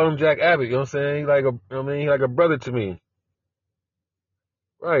ain't gonna call him Jack Abbott. You know what I'm saying? He like a, you know what I mean? He like a brother to me.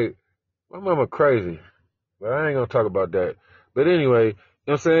 Right. My mama crazy. But I ain't gonna talk about that. But anyway, you know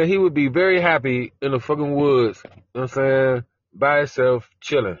what I'm saying? He would be very happy in the fucking woods. You know what I'm saying? By himself,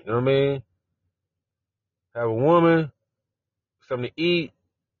 chilling. You know what I mean? Have a woman, something to eat,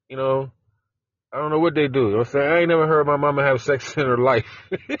 you know. I don't know what they do. You know what I'm saying? I ain't never heard my mama have sex in her life.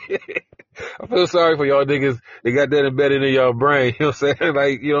 I feel sorry for y'all niggas. They got that embedded in y'all brain. You know what I'm saying?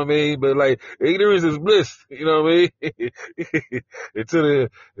 Like, you know what I mean? But like, ignorance is bliss. You know what I mean? until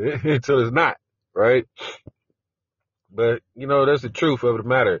it's not, right? But, you know, that's the truth of the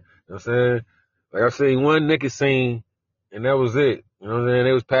matter. You know what I'm saying? Like I seen one naked scene and that was it. You know what I'm saying?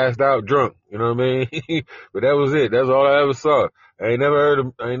 They was passed out drunk. You know what I mean? But that was it. That's all I ever saw. I ain't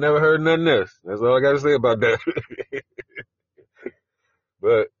never heard nothing else. That's all I gotta say about that.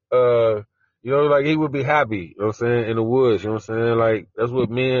 But, you know, like he would be happy, you know what I'm saying, in the woods, you know what I'm saying? Like, that's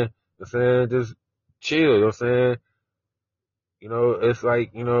what men, you know what I'm saying, just chill, you know what I'm saying? You know, it's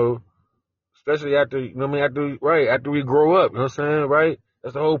like, you know, especially after, you know what I mean, after we grow up, you know what I'm saying, right?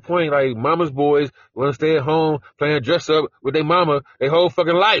 That's the whole point. Like, mama's boys want to stay at home playing dress up with their mama their whole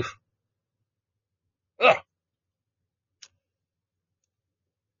fucking life. Ugh.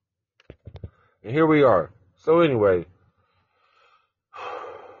 And here we are. So anyway,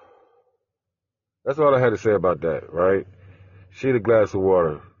 that's all I had to say about that, right? She the glass of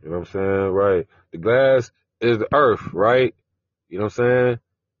water, you know what I'm saying, right? The glass is the earth, right? You know what I'm saying?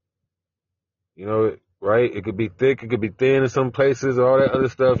 You know, right? It could be thick, it could be thin in some places, all that other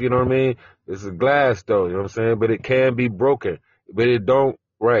stuff, you know what I mean? This is glass though, you know what I'm saying? But it can be broken. But it don't,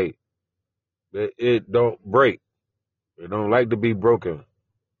 right? But it don't break. It don't like to be broken.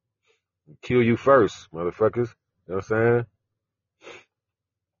 Kill you first, motherfuckers. You know what I'm saying?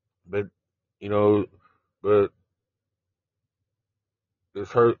 But, you know, but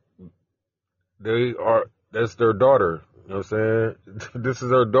it's her, that's their daughter. You know what I'm saying? This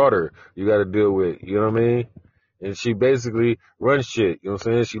is her daughter you gotta deal with. You know what I mean? And she basically runs shit. You know what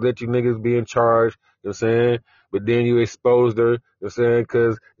I'm saying? She let you niggas be in charge. You know what I'm saying? But then you exposed her. You know what I'm saying?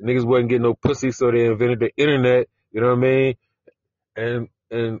 Cause niggas wasn't getting no pussy, so they invented the internet. You know what I mean?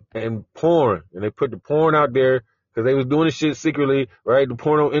 And porn. And they put the porn out there because they was doing this shit secretly, right? The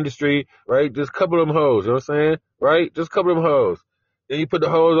porno industry, right? Just a couple of them hoes. You know what I'm saying? Right? Just a couple of them hoes. Then you put the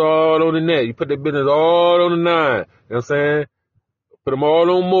hoes all on the net. You put the business all on the nine. You know what I'm saying? Put them all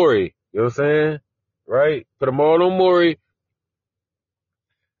on Maury. You know what I'm saying? Right? Put them all on Maury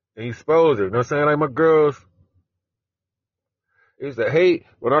and expose her. You know what I'm saying? Like my girls, they used to hate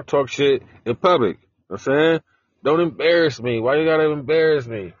when I talk shit in public. You know what I'm saying? Don't embarrass me. Why you gotta embarrass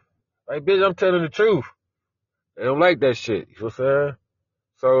me? Like, bitch, I'm telling the truth. They don't like that shit. You know what I'm saying?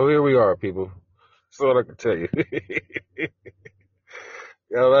 So here we are, people. That's all I can tell you.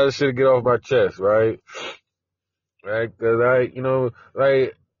 Got a lot of shit to get off my chest, right? Right? Cause I, you know,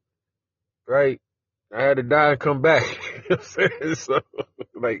 like, right? I had to die and come back. You know what I'm saying? So,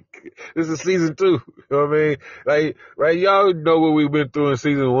 like, this is season 2. You know what I mean? Like, right? Y'all know what we've been through in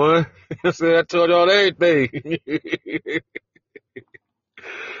season 1. You know what I'm saying? I told y'all everything.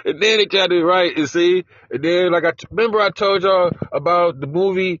 And then they tried to, right, and see, and then, like, remember I told y'all about the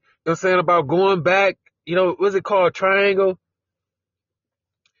movie, you know what I'm saying, about going back, you know, what's it called, Triangle?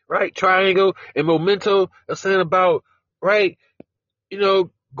 Right, Triangle and Memento, you know what I'm saying, about, right, you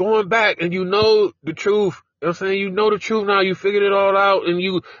know, going back and you know the truth, you know what I'm saying, you know the truth now, you figured it all out, and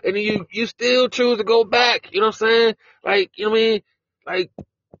then you still choose to go back, you know what I'm saying, like, you know what I mean, like,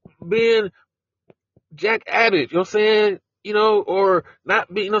 being Jack Abbott, you know what I'm saying? You know, or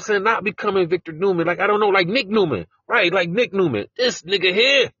not be, you know what I'm saying, not becoming Victor Newman. Like, I don't know, like Nick Newman. Right, like Nick Newman. This nigga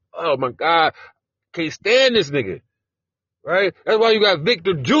here. Oh my God. Can't stand this nigga. Right? That's why you got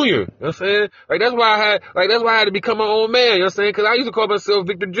Victor Jr. You know what I'm saying? That's why I had to become my own man. You know what I'm saying? Cause I used to call myself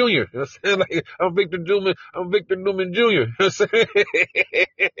Victor Jr. You know what I'm saying? Like, I'm Victor Newman Jr. You know what I'm saying?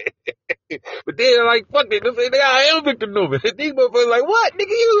 But then, like, fuck it. They say, nigga, I am Victor Newman. These motherfuckers like, what? Nigga,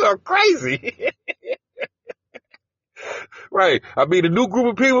 you are crazy. Right. I mean, the new group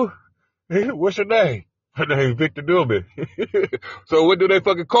of people, what's your name? My name's Victor Newman. So what do they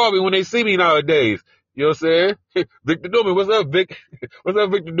fucking call me when they see me nowadays? You know what I'm saying? Victor Newman, what's up, Vic? What's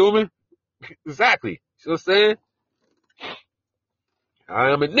up, Victor Newman? Exactly. You know what I'm saying? I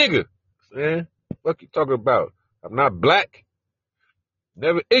am a nigga. Man, what you talking about? I'm not black.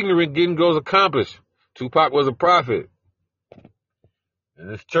 Never ignorant, getting goes accomplished. Tupac was a prophet. And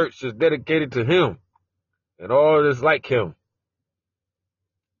this church is dedicated to him. And all that's like him.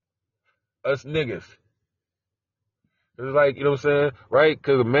 Us niggas. It's like, you know what I'm saying? Right?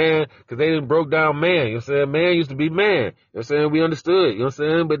 Cause they didn't broke down man. You know what I'm saying? Man used to be man. You know what I'm saying? We understood. You know what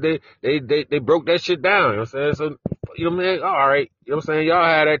I'm saying? But they broke that shit down. You know what I'm saying? So, you know what I'm saying? All right. You know what I'm saying? Y'all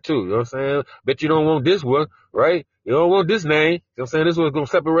had that too. You know what I'm saying? Bet you don't want this one, right? You don't want this name. You know what I'm saying? This one's gonna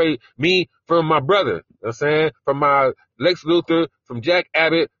separate me from my brother. You know what I'm saying? From my Lex Luthor, from Jack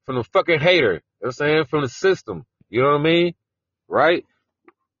Abbott, from the fucking hater. You know what I'm saying? From the system. You know what I mean? Right?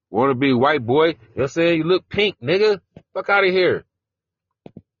 Wanna be white boy? You know what I'm saying? You look pink, nigga. Fuck out of here.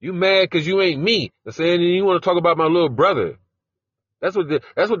 You mad cause you ain't me. You know what I'm saying? And you wanna talk about my little brother. That's what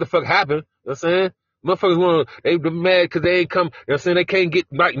the fuck happened. You know what I'm saying? Motherfuckers they mad cause they ain't come, you know what I'm saying? They can't get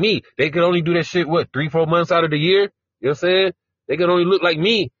like me. They can only do that shit, 3-4 months out of the year? You know what I'm saying? They can only look like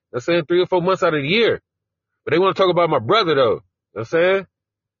me. You know what I'm saying? 3 or 4 months out of the year. But they wanna talk about my brother though. You know what I'm saying?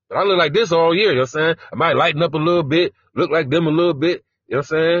 But I look like this all year, you know what I'm saying? I might lighten up a little bit, look like them a little bit, you know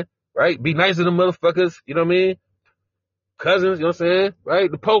what I'm saying? Right? Be nice to them motherfuckers, you know what I mean? Cousins, you know what I'm saying?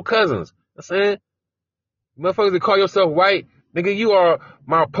 Right? The po cousins, you know what I'm saying? Motherfuckers that call yourself white, nigga, you are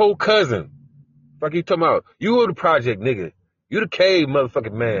my po cousin. Fuck you talking about? You are the project, nigga. You the cave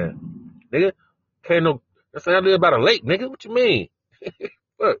motherfucking man. Nigga. Can't no, that's I live by the lake, nigga. What you mean?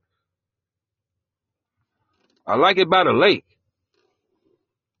 Fuck. I like it by the lake.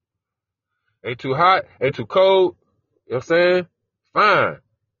 Ain't too hot, ain't too cold. You know what I'm saying? Fine. You know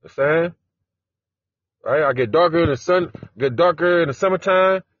what I'm saying? Right? I get darker in the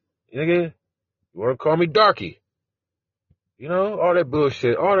summertime. Nigga, you wanna call me darky. You know, all that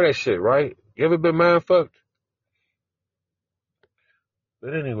bullshit, all of that shit, right? You ever been mind fucked?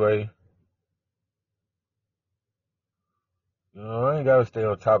 But anyway, you know, I ain't gotta stay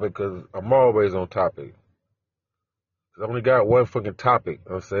on topic because I'm always on topic. Cause I only got one fucking topic. You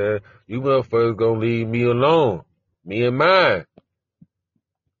know what I'm saying? You motherfuckers gonna leave me alone. Me and mine.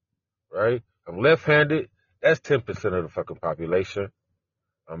 Right? I'm left-handed. That's 10% of the fucking population.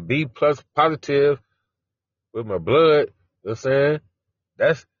 I'm B plus positive with my blood. You know what I'm saying?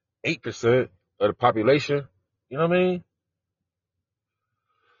 That's 8% of the population. You know what I mean?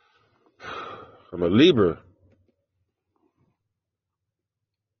 I'm a Libra.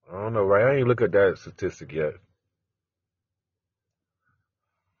 I don't know, right? I ain't look at that statistic yet.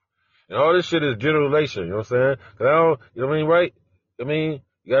 And all this shit is generalization, you know what I'm saying? Cause I don't, you know what I mean, right? I mean,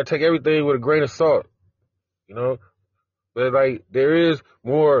 you gotta take everything with a grain of salt, you know? But like, there is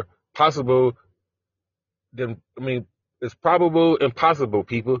more possible than, it's probable and possible,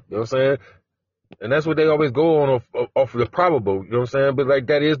 people, you know what I'm saying? And that's what they always go on off of the probable, you know what I'm saying? But like,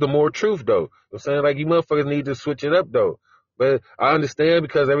 that is the more truth though. You know what I'm saying? Like, you motherfuckers need to switch it up though. But I understand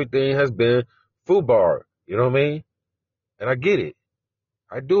because everything has been FUBAR, you know what I mean? And I get it.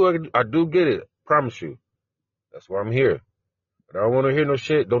 I do get it. Promise you. That's why I'm here. But I don't want to hear no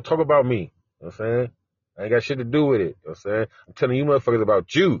shit. Don't talk about me. You know what I'm saying? I ain't got shit to do with it. You know what I'm saying? I'm telling you motherfuckers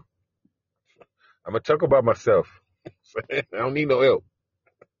about you. I'm going to talk about myself. I don't need no help.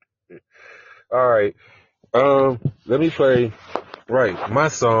 All right. Let me play, my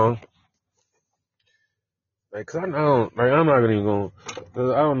song. Like, cause I'm not even going,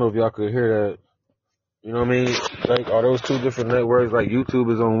 cause I don't know if y'all could hear that. You know what I mean? Like, are those two different networks? Like,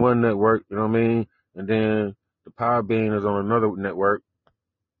 YouTube is on one network, you know what I mean? And then the Podbean is on another network.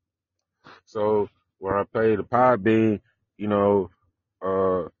 So, when I play the Podbean, you know,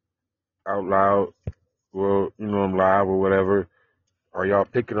 out loud, well, you know, I'm live or whatever, are y'all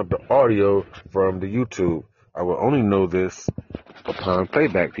picking up the audio from the YouTube? I will only know this upon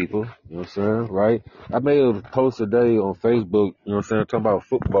playback, people. You know what I'm saying? Right? I made a post today on Facebook, you know what I'm saying, talking about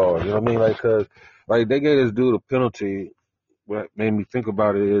football. You know what I mean? Like, cause, like, they gave this dude a penalty. What made me think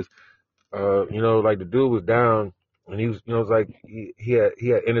about it is, you know, like the dude was down and he was, you know, it's like he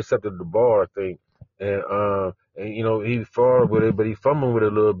had intercepted the ball, I think. And you know, he fought with it, but he fumbled with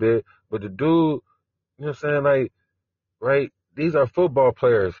it a little bit. But the dude, you know what I'm saying, like, right? These are football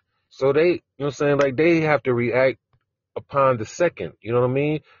players. So they, you know what I'm saying? Like they have to react upon the second. You know what I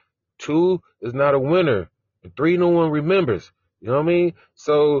mean? 2 is not a winner. And 3, no one remembers. You know what I mean?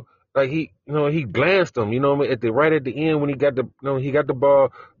 So like he glanced him, you know what I mean, right at the end when he got the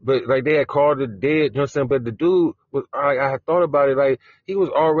ball, but like they had called it dead, you know what I'm saying? But the dude was, I had thought about it, like he was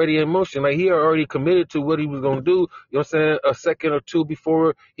already in motion, like he had already committed to what he was gonna do, you know what I'm saying, a second or two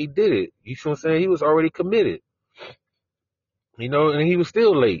before he did it. You see what I'm saying? He was already committed, you know, and he was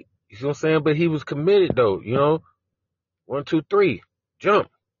still late. You see what I'm saying? But he was committed though, you know. 1, 2, 3, jump.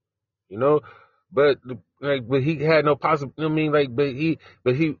 You know, but but he had no possible. I mean, like, but he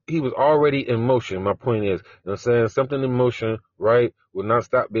was already in motion. My point is, you know, what I'm saying, something in motion, right, will not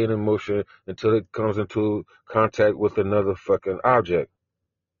stop being in motion until it comes into contact with another fucking object.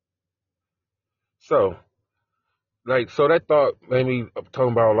 So, like, so that thought made me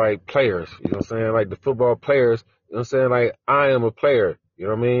talking about like players. You know what I'm saying? Like the football players. You know what I'm saying? Like I am a player. You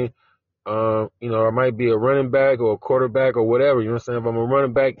know what I mean? You know, I might be a running back or a quarterback or whatever, you know what I'm saying? If I'm a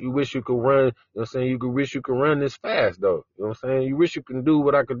running back, you wish you could run, you know what I'm saying? You could wish you could run this fast though. You know what I'm saying? You wish you can do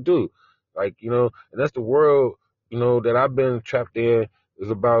what I could do. Like, you know, and that's the world, you know, that I've been trapped in, is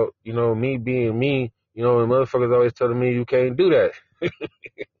about, you know, me being me, you know, and motherfuckers always telling me you can't do that. I'm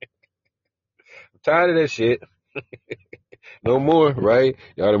tired of that shit. No more, right?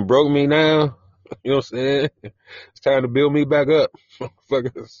 Y'all done broke me now. You know what I'm saying? It's time to build me back up.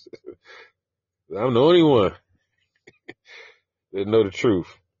 Motherfuckers. I'm the only one that know the truth.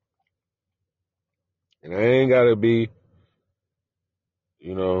 And I ain't gotta be,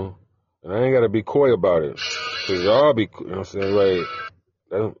 you know, and I ain't gotta be coy about it. Cause y'all be, you know what I'm saying,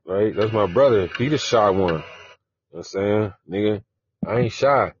 right? That's my brother. He the shy one. You know what I'm saying? Nigga, I ain't shy.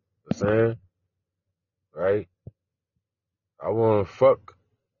 You know what I'm saying? Right? I wanna fuck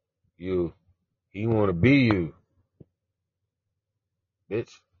you. He wanna be you. Bitch.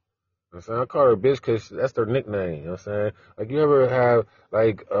 You know what I'm saying? I call her bitch cause that's their nickname. You know what I'm saying? Like you ever have,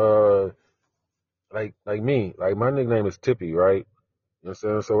 like me, like my nickname is Tippy, right? You know what I'm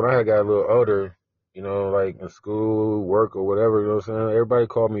saying? So when I got a little older, you know, like in school, work or whatever, you know what I'm saying? Everybody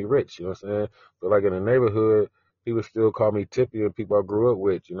called me Rich, you know what I'm saying? But like in the neighborhood, people still call me Tippy and people I grew up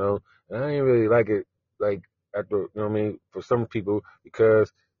with, you know? And I ain't really like it, like, after, you know what I mean, for some people,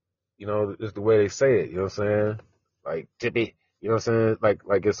 because, you know, it's the way they say it, you know what I'm saying? Like Tippy, you know what I'm saying?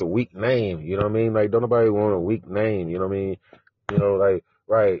 Like it's a weak name, you know what I mean? Like don't nobody want a weak name, you know what I mean? You know, like,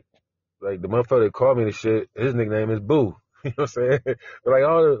 right. Like the motherfucker that called me the shit, his nickname is Boo. You know what I'm saying? But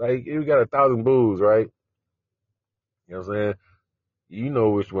like like you got 1,000 Boos, right? You know what I'm saying? You know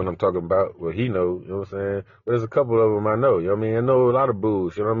which one I'm talking about. Well, he knows, you know what I'm saying? But there's a couple of them I know, you know what I mean? I know a lot of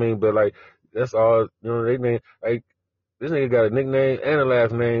Boos, you know what I mean? But like, that's all, you know, they name, like, this nigga got a nickname and a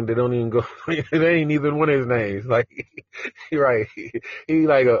last name that don't even go, it ain't even one of his names. Like, right. He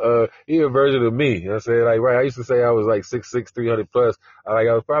like he a version of me. You know what I'm saying? Like, right. I used to say I was like 6'6", 300 plus. I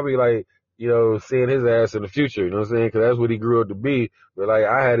was probably like, you know, seeing his ass in the future. You know what I'm saying? Cause that's what he grew up to be. But like,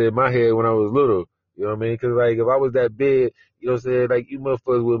 I had it in my head when I was little. You know what I mean? Cause like, if I was that big, you know what I'm saying? Like, you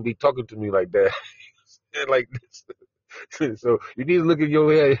motherfuckers wouldn't be talking to me like that. Like this. So you need to look in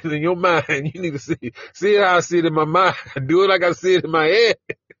your head, in your mind. You need to see how I see it in my mind. Do it like I see it in my head.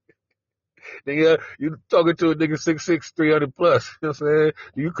 Nigga, you talking to a nigga 6'6", 300 plus. You know what I'm saying?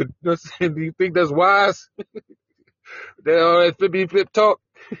 You could, you know what I'm saying? Do you think that's wise? That all that flippy flip talk?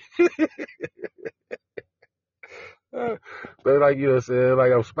 But like, you know what I'm saying?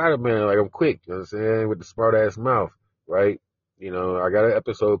 Like I'm Spider-Man, like I'm quick, you know what I'm saying? With the smart ass mouth, right? You know, I got an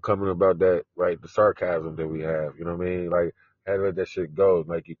episode coming about that, right? The sarcasm that we have, you know what I mean? Like, how to let that shit go.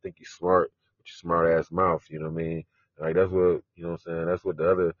 Like, you think you're smart with your smart ass mouth, you know what I mean? Like, that's what, you know what I'm saying? That's what the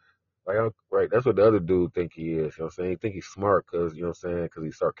other, right, that's what the other dude think he is, you know what I'm saying? He think he's smart cause, you know what I'm saying? Cause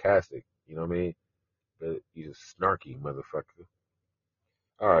he's sarcastic, you know what I mean? But he's a snarky motherfucker.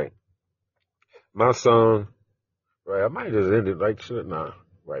 Alright. My song, right, I might just end it like shit, nah.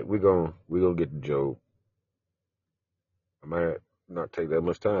 Right, we gonna get to Joe. I might not take that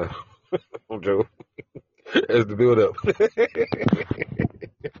much time on Joe as the build up.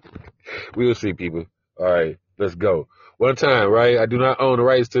 We'll see, people. All right, let's go. One time, right? I do not own the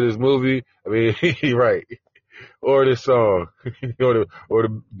rights to this movie. I mean, right, or this song, or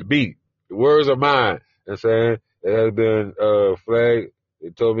the beat. The words are mine. You know what I'm saying it has been flagged. They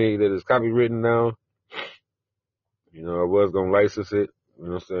told me that it's copywritten now. You know, I was gonna license it. You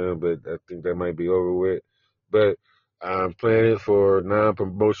know what I'm saying, but I think that might be over with. But I'm playing it for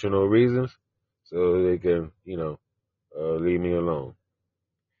non-promotional reasons, so they can, you know, leave me alone.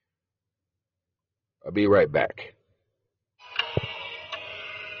 I'll be right back.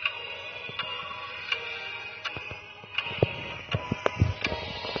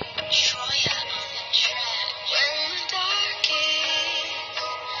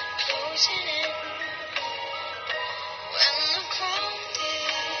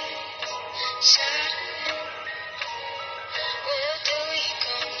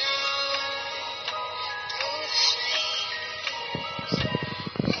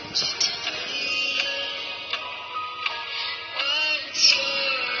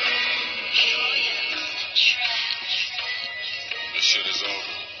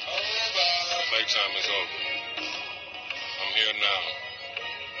 over. Playtime is over. I'm here now.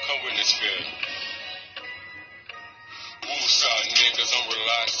 Come witness fear. Woosah niggas, I'm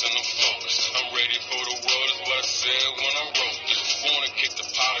relaxed and I'm focused. I'm ready for the world is what I said when I wrote this. Wanna kick the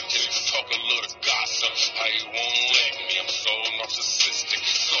politics, talk a little gossip. How you won't let me, I'm so narcissistic.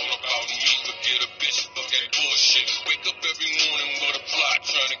 It's all about me, forget a bitch, fuck that bullshit. Wake up every morning with a plot,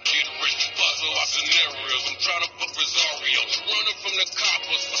 trying to get rich. Puzzle out scenarios, I'm trying to fuck Rosario. Running from the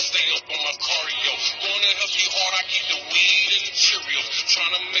coppers, I stay up on my cardio. Going to healthy hard, I keep the weed and the Cheerios.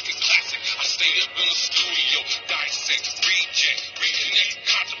 Trying to make it classic, I stay up in the studio. Dissect, reject, reconnect,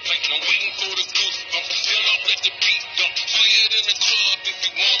 contemplating. I'm waiting for the goosebumps. Then I'll let the beat dump. Play it in the club if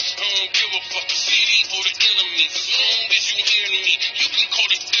you want. I don't give a fuck. CD for the enemies. As long as you hear me, you can call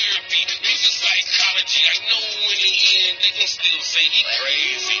it therapy. Music psychology. I know in the end they can still say he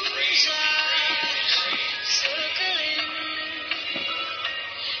crazy, crazy, crazy. Circling,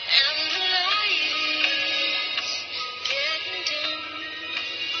 and the lights getting dim.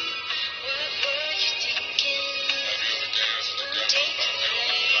 What were you thinking? Have you ever danced with the devil by the middle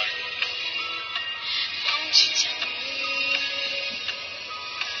of the night? Won't you tell me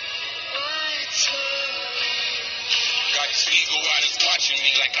what's your Got this ego out is watching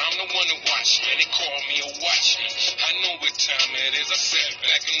me like I'm the one to watch, man. They call me a watchman. I know what time it is. I sat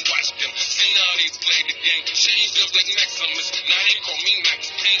back and watched them. See how they play the game. Changed up like Maximus. Now they call me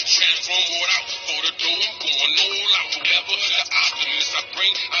Max Payne. Transform word out for the door. I'm going all out. Whoever the optimist, I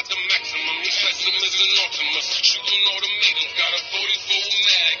bring out the maximum. He's pessimist and Optimus. Shooting ultimatums. Got a 44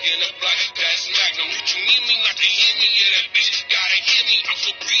 mag and a black dash magnum. You can need me not to hear me. Yeah, that bitch gotta hear me. I'm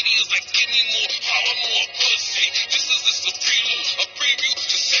so greedy. It's like give me more power, more pussy. This is a prelude, a preview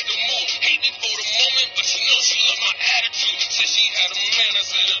to second move. Hate me for the moment, but you know she love my attitude. Said she had a man, I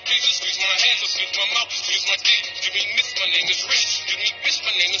said, please just squeeze my hands, or squeeze my mouth, squeeze my dick. Give me miss, my name is Rich. Give me bitch,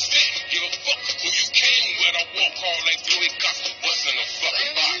 my name is Fit. Give a fuck who you came with. I walk hard like Louis Cox. What's in a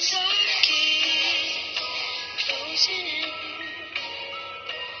fucking box? closing in?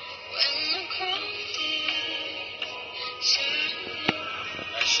 When the crowd is settling,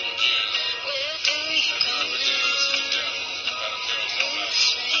 That's your again. where do you go Have you ever danced with the devil by the middle of the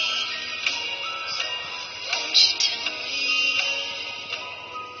night? Won't you tell me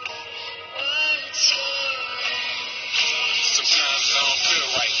what's your Sometimes I don't feel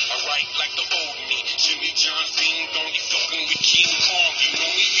right. I write like the old me. Jimmy John Bean, don't you fucking with King Kong. You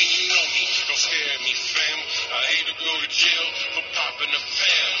know me and you know me. Don't scare me, fam. I hate to go to jail for popping a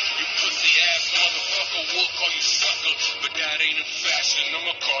pan. You pussy ass motherfucker, we'll call you sucker. But that ain't in fashion.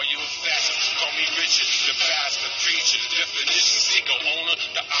 I'ma call you a fashion. Call me Richard, the bastard preacher. Definition, seeker, owner,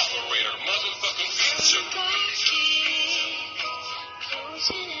 the operator. Motherfucking future.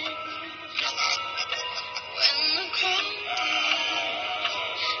 closing in? When the crowd is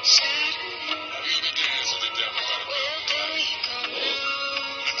settling, Have you ever danced with the devil by the where middle of the do night? you go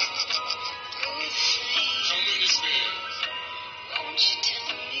Come in this bed. Won't you tell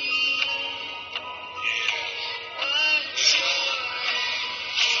me Yeah. what's your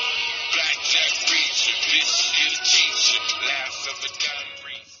Blackjack preacher, bitch, you the teacher. Laughs of a dime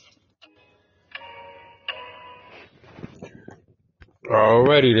breeze.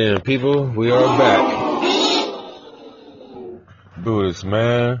 Alrighty then, people, we are back. Buddhist,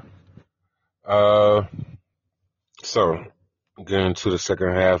 man. So, getting to the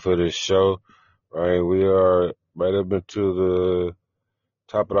second half of this show, right? We are right up into the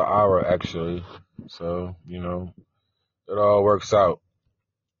top of the hour, actually. So, it all works out,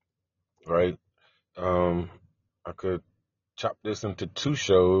 right? I could chop this into 2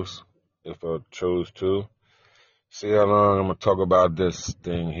 shows if I chose to. See how long I'm gonna talk about this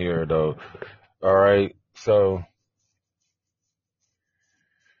thing here, though. All right, so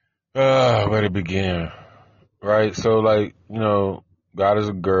where to begin? Right, so like God is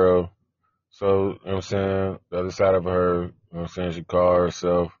a girl, so you know what I'm saying. The other side of her, you know what I'm saying, she called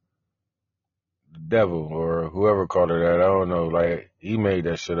herself the devil or whoever called her that. I don't know. Like he made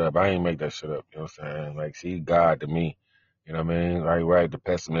that shit up. I ain't make that shit up. You know what I'm saying? Like she God to me. You know what I mean? Like right, the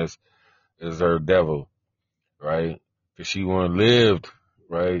pessimist is her devil, right? Cause she one lived,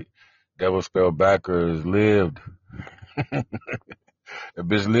 right? Devil spelled backwards, lived. That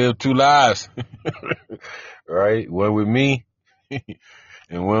bitch lived 2 lives, right? One with me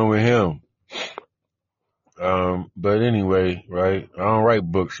and one with him. But anyway, right? I don't write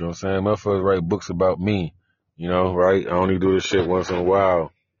books, you know what I'm saying? Motherfuckers write books about me, right? I only do this shit once in a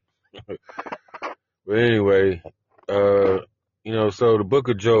while. But anyway, so the book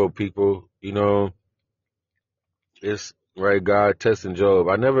of Job, people, it's right, God testing Job.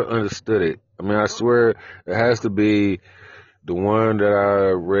 I never understood it. I mean, I swear it has to be the one that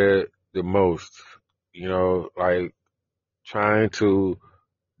I read the most, like trying to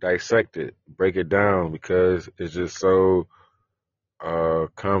dissect it, break it down because it's just so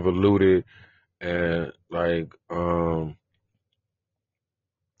convoluted and like hard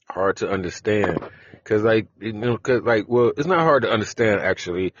to understand. Cause well, it's not hard to understand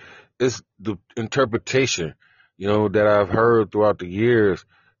actually. It's the interpretation, that I've heard throughout the years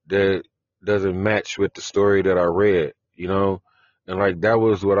that doesn't match with the story that I read, and like that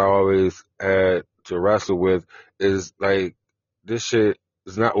was what I always had to wrestle with is like this shit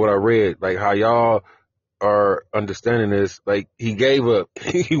is not what I read. Like how y'all are understanding this, like he gave up.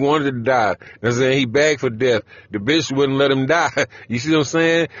 He wanted to die. You know what I'm saying? He begged for death. The bitch wouldn't let him die. You see what I'm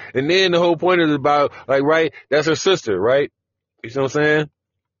saying? And then the whole point is about like, right, that's her sister, right? You see what I'm saying?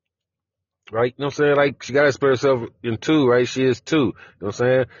 Right? You know what I'm saying? Like she gotta split herself in two, right? She is two. You know what I'm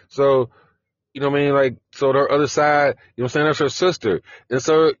saying? So you know what I mean? Like, so her other side, you know what I'm saying? That's her sister. And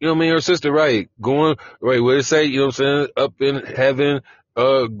so, you know what I mean? Her sister, right, going, right, what it say, you know what I'm saying? Up in heaven,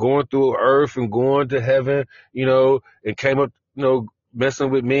 going through earth and going to heaven, and came up,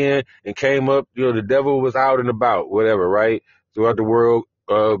 messing with men and came up, the devil was out and about, whatever, right? Throughout the world,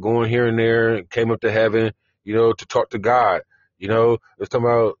 going here and there and came up to heaven, to talk to God, it's talking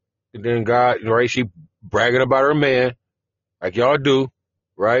about, and then God, right? She bragging about her man, like y'all do,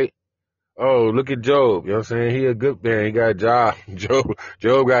 right? Oh, look at Job. You know what I'm saying? He a good man. He got a job.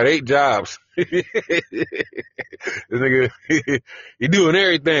 Job got 8 jobs. This nigga, he doing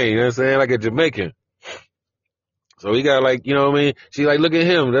everything. You know what I'm saying? Like a Jamaican. So he got like, you know what I mean? She like, look at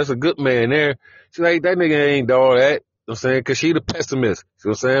him. That's a good man there. She like, that nigga ain't all that. You know what I'm saying? Cause she the pessimist. See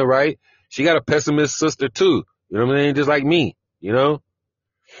what I'm saying? Right? She got a pessimist sister too. You know what I mean? Just like me,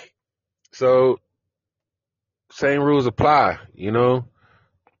 So, same rules apply,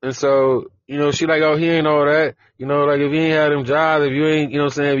 And so, she like, oh, he ain't all that. Like if he ain't had them jobs, if you ain't,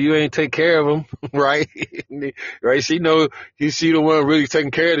 if you ain't take care of him, right? Right? She know she the one really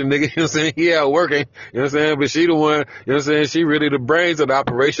taking care of the nigga, you know what I'm saying? He out working, you know what I'm saying? But she the one, you know what I'm saying? She really the brains of the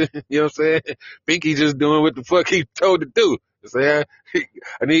operation, you know what I'm saying? Pinky just doing what the fuck he told to do. You know what I'm saying?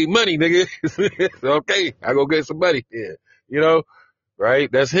 I need money, nigga. So, okay, I go get some money. Yeah.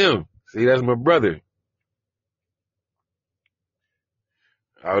 Right? That's him. See, that's my brother.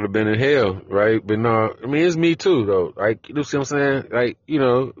 I would have been in hell, right? But no, I mean, it's me too, though. Like, you see what I'm saying? Like,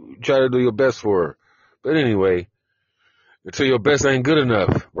 try to do your best for her. But anyway, until your best ain't good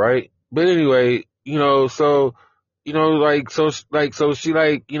enough, right? But anyway, so, so she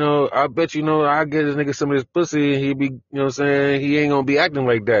like, I bet I get this nigga some of this pussy and he be, what I'm saying? He ain't gonna be acting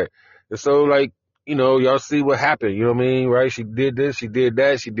like that. And so, like, y'all see what happened, you know what I mean? Right? She did this, she did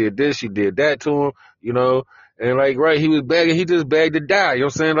that, she did this, she did that to him, And like, right, he was begging, he just begged to die, you know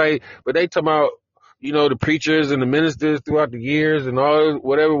what I'm saying? Like, but they talking about, the preachers and the ministers throughout the years and all,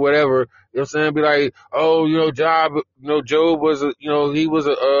 whatever, you know what I'm saying? Be like, oh, Job was he was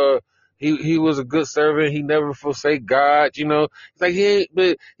he was a good servant. He never forsake God, It's like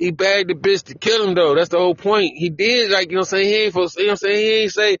but he begged the bitch to kill him though. That's the whole point. He did, like, you know what I'm saying? He ain't you know what I'm saying? He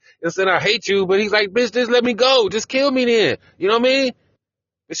ain't say, you know what I'm saying, I hate you, but he's like, bitch, just let me go. Just kill me then. You know what I mean?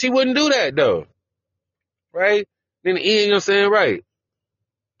 But she wouldn't do that though. Right? Then the end, you know what I'm saying? Right.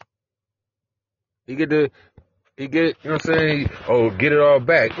 You know what I'm saying? Oh, get it all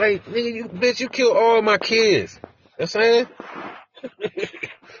back. Like, nigga, you killed all my kids. You know what I'm saying?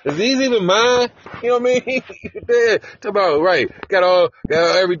 Is these even mine? You know what I mean? Yeah, talk about, right. Got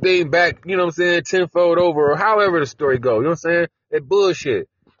everything back, you know what I'm saying, tenfold over, or however the story go. You know what I'm saying? That bullshit.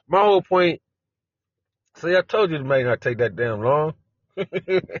 My whole point, see, I told you it may not take that damn long.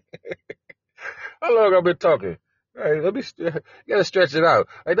 How long I've been talking? Right, you gotta stretch it out.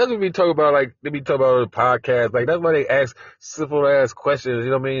 Like, that's what we talk about, like, they be talking about on the podcast. Like, that's why they ask simple ass questions,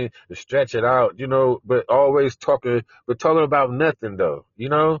 you know what I mean? To stretch it out, but always talking about nothing though,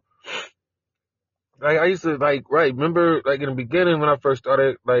 Like, I used to, like, right, remember, like, in the beginning when I first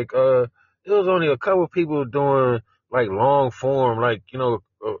started, like, it was only a couple of people doing, like, long form, like,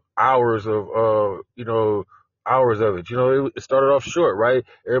 hours of, hours of it. It started off short, right?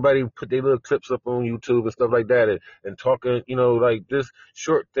 Everybody put their little clips up on YouTube and stuff like that and talking, like, just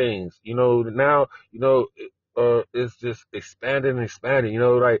short things, now, it's just expanding and expanding,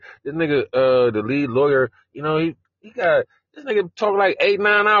 like, this nigga, the lead lawyer, he got, this nigga talked like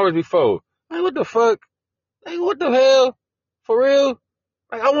 8-9 hours before. Like, what the fuck? Like, what the hell? For real?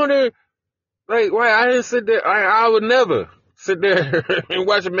 Like, I wonder, like, why I didn't sit there. I would never sit there and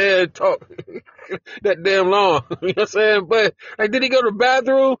watch a man talk that damn long. You know what I'm saying? But, like, did he go to the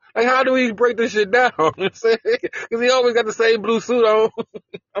bathroom? Like, how do we break this shit down? You know what I'm saying? Because he always got the same blue suit on.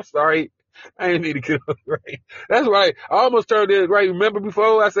 I'm sorry. I didn't need to get on right. That's right. I almost turned it right. Remember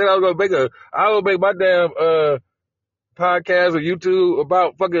before I said I was gonna make my damn podcast or YouTube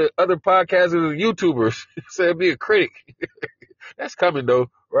about fucking other podcasters and YouTubers. Said be a critic. That's coming though,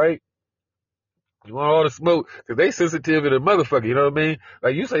 right? You want all the smoke, cause they sensitive to the motherfucker, you know what I mean?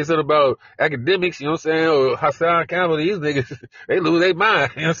 Like you say something about academics, you know what I'm saying, or Hassan Campbell, these niggas, they lose their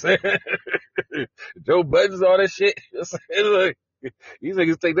mind, you know what I'm saying? Joe Buttons, all that shit, you know what I'm saying? Like, these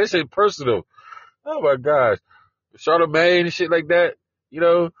niggas take that shit personal. Oh my gosh. Charlamagne and shit like that, you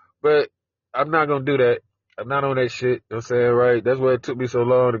know, but I'm not gonna do that. I'm not on that shit, you know what I'm saying, right? That's why it took me so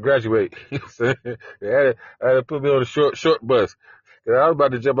long to graduate, you know what I'm saying? They had to put me on a short bus. Cause I was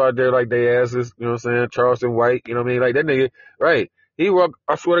about to jump out there like they asses, you know what I'm saying? Charleston White, you know what I mean? Like that nigga, right? He walk,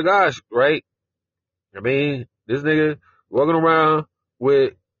 I swear to gosh, right? I mean, this nigga walking around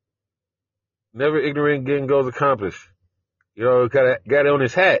with never ignorant getting goals accomplished. You know, got it on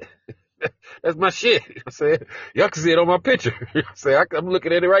his hat. That's my shit. You know what I'm saying? Y'all can see it on my picture. You know what I'm saying? I'm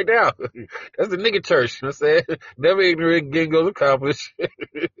looking at it right now. That's the nigga church. You know what I'm saying? Never ignorant getting goals accomplished.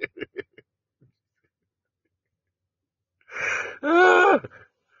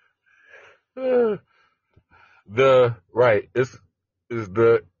 The right is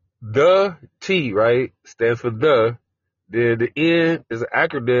the T, right, stands for the. Then the N is an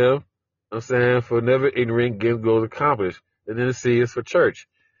acronym, you know what I'm saying, for never ignorant getting goals accomplished. And then the C is for church,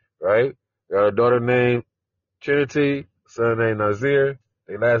 right? Got a daughter named Trinity, son named Nazir,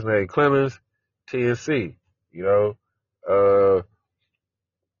 their last name Clemens, T and C, you know,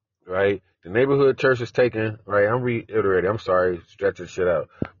 right? The neighborhood church is taken, right? I'm reiterating, I'm sorry, stretching shit out.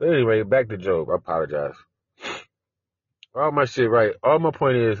 But anyway, back to Job. I apologize. All my shit, right? All my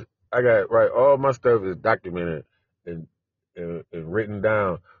point is, I got, right, all my stuff is documented and written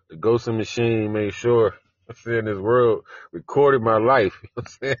down. The Ghost and Machine made sure, I'm saying, this world recorded my life. You know what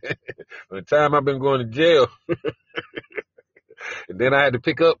I'm saying? From the time I've been going to jail. And then I had to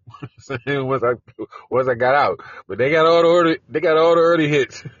pick up once I got out. But they got all the early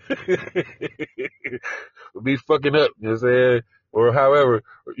hits. We'll be fucking up, you know what I'm saying? Or however,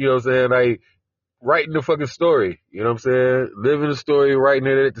 you know what I'm saying, like writing the fucking story, you know what I'm saying? Living the story, writing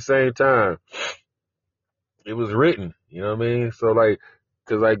it at the same time. It was written, you know what I mean? So like,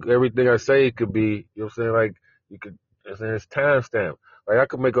 cause like everything I say could be, you know what I'm saying? Like you could, you know what I'm saying, it's timestamp. Like I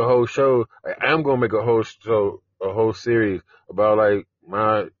could make a whole show, like I'm gonna make a whole show, a whole series about like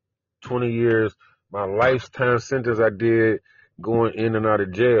my 20 years, my lifetime sentence I did going in and out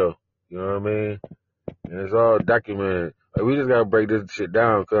of jail, you know what I mean? And it's all documented. Like we just gotta break this shit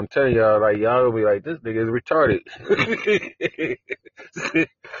down, cause I'm telling y'all, like y'all will be like, this nigga is retarded.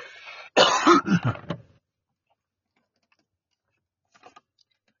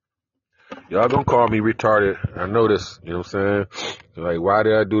 Y'all gonna call me retarded. I know this, you know what I'm saying? Like, why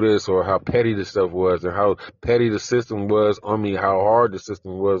did I do this? Or how petty the stuff was and how petty the system was on me, how hard the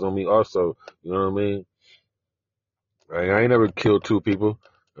system was on me also. You know what I mean? Like, I ain't never killed two people,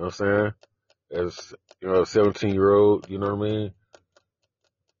 you know what I'm saying? As, you know, a 17-year-old, you know what I mean?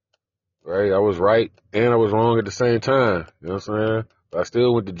 Right? I was right and I was wrong at the same time, you know what I'm saying? But I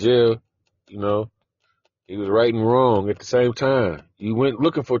still went to jail, you know? He was right and wrong at the same time. You went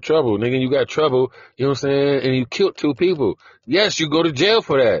looking for trouble, nigga. You got trouble, you know what I'm saying? And you killed two people. Yes, you go to jail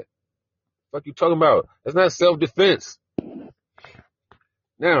for that. What you talking about? That's not self-defense.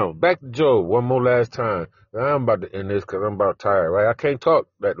 Now, back to Joe one more last time. Now, I'm about to end this because I'm about tired, right? I can't talk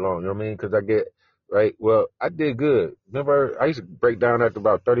that long, you know what I mean? Because I get, right? Well, I did good. Remember, I used to break down after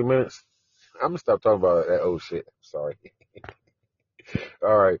about 30 minutes. I'm going to stop talking about that old shit. Sorry.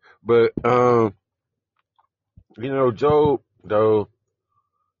 All right. But, you know, Joe, though,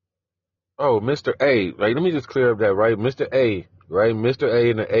 oh, Mr. A, like, let me just clear up that, right? Mr. A, right? Mr. A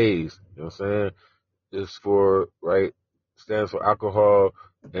and the A's, you know what I'm saying? Is for, right, stands for alcohol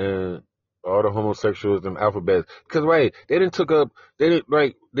and all the homosexuals and alphabets. Because, right,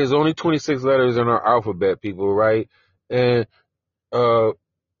 like, there's only 26 letters in our alphabet, people, right? And,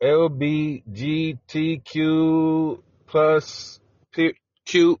 LBGTQ plus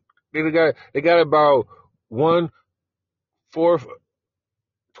Q, they got about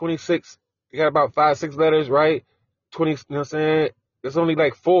 26, they got about 5-6 letters, right? 20, you know what I'm saying? There's only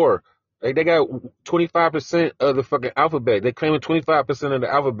like 4. Like they got 25% of the fucking alphabet. They claiming 25% of the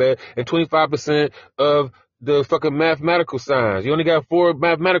alphabet and 25% of the fucking mathematical signs. You only got 4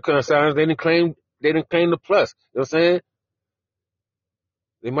 mathematical signs. They didn't claim the plus. You know what I'm saying?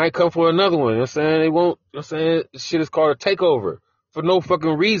 They might come for another one. You know what I'm saying? They won't. You know what I'm saying? This shit is called a takeover for no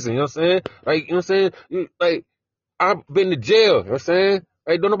fucking reason. You know what I'm saying? Like, you know what I'm saying? Like, I've been to jail. You know what I'm saying?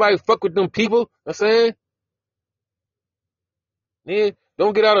 Like, don't nobody fuck with them people. You know what I'm saying? Yeah,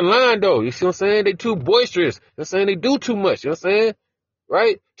 don't get out of line though. You see what I'm saying? They too boisterous. You know what I'm saying? They do too much. You know what I'm saying?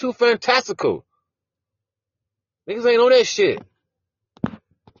 Right? Too fantastical. Niggas ain't on that shit.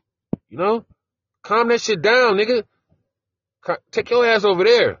 You know? Calm that shit down, nigga. Take your ass over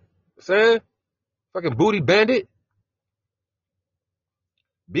there. You know what I'm saying? Fucking booty bandit.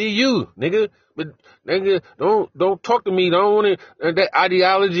 Be you, nigga. But nigga, don't talk to me. Don't want that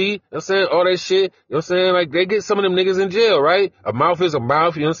ideology, you know what I'm saying? All that shit. You know what I'm saying? Like they get some of them niggas in jail, right? A mouth is a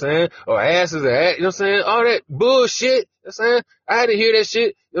mouth, you know what I'm saying? Or ass is an ass, you know what I'm saying? All that bullshit, you know what I'm saying? I had to hear that shit, you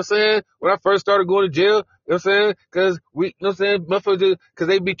know what I'm saying? When I first started going to jail, you know what I'm saying? Cause we, you know what I'm saying? Motherfuckers, cause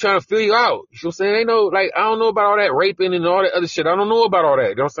they be trying to fill you out. You know what I'm saying? They know, like, I don't know about all that raping and all that other shit. I don't know about all that.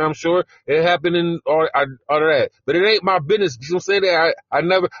 You know what I'm saying? I'm sure it happened in all of that. But it ain't my business. You know what I'm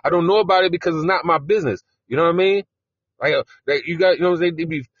saying? I don't know about it because it's not my business. You know what I mean? Like you got, you know what I'm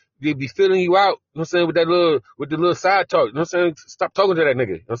saying? They be filling you out, you know what I'm saying? With the little side talk. You know what I'm saying? Stop talking to that nigga.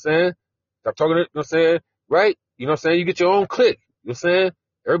 You know what I'm saying? Stop talking to, you know what I'm saying? Right? You know what I'm saying? You get your own clique. You know what I'm saying?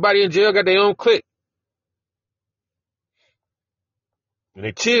 Everybody in jail got their own clique. And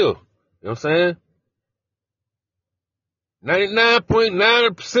they chill. You know what I'm saying?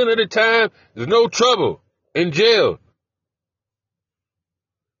 99.9% of the time, there's no trouble in jail.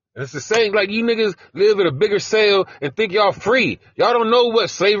 And it's the same, like you niggas live in a bigger cell and think y'all free. Y'all don't know what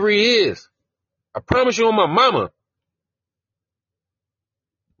slavery is. I promise you on my mama.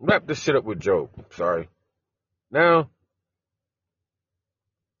 Wrap this shit up with Job. Sorry. Now,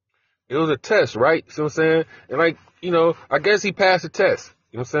 it was a test, right? See what I'm saying? And like, you know, I guess he passed the test.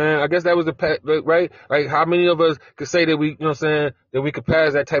 You know what I'm saying? I guess that was the, right? Like, how many of us could say that we, you know what I'm saying, that we could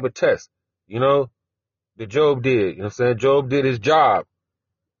pass that type of test? You know? That Job did. You know what I'm saying? Job did his job.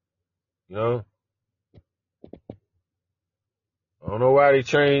 You know? I don't know why they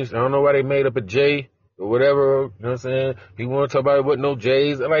changed. I don't know why they made up a J or whatever. You know what I'm saying? People want to talk about it with no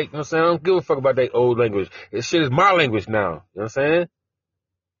J's. Like, you know what I'm saying? I don't give a fuck about that old language. This shit is my language now. You know what I'm saying?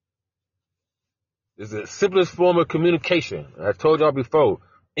 It's the simplest form of communication. I told y'all before,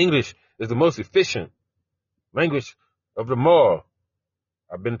 English is the most efficient language of them all.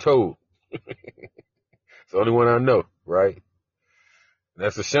 I've been told. It's the only one I know, right? And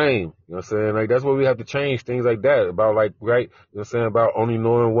that's a shame. You know what I'm saying? Like, that's why we have to change things like that about, like, right? You know what I'm saying? About only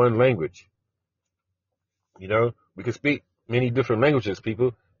knowing one language. You know? We can speak many different languages, people.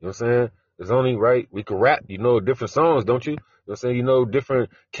 You know what I'm saying? It's only, right? We can rap. You know different songs, don't you? You know what I'm saying? You know different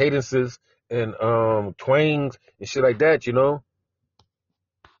cadences and twangs and shit like that, you know?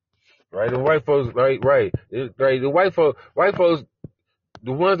 Right? And white folks, right? The white folks,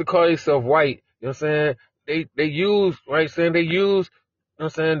 the ones that call themselves white, you know what I'm saying? They use, right? Saying they use, you know what I'm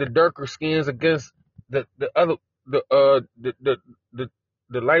saying, the darker skins against the other, the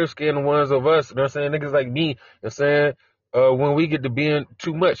lighter skinned ones of us, you know what I'm saying? Niggas like me, you know what I'm saying? When we get to being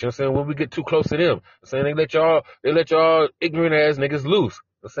too much, you know what I'm saying? When we get too close to them, you know what I'm saying? They let y'all ignorant ass niggas loose, you know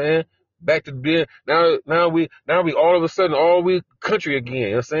what I'm saying? Back to being, now we all of a sudden, all we country again, you know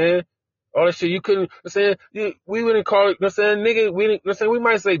what I'm saying? All that shit you couldn't, you know what I'm saying? We wouldn't call it, you know what I'm saying? Nigga, you know what I'm saying? We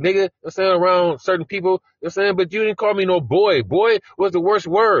might say nigga, you know what I'm saying, around certain people, you know what I'm saying? But you didn't call me no boy. Boy was the worst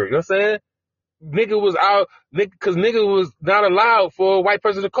word, you know what I'm saying? Nigga was out, cause nigga was not allowed for a white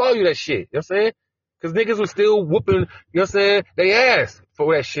person to call you that shit, you know what I'm saying? Cause niggas was still whooping, you know what I'm saying, they ass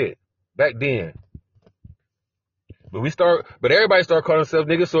for that shit back then. But everybody started calling themselves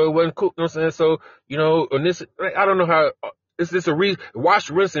niggas, so it wasn't cool, you know what I'm saying? So, you know, on this, I don't know how, it's just wash,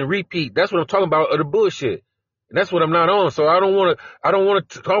 rinse, and repeat. That's what I'm talking about, of the bullshit. And that's what I'm not on. So I don't want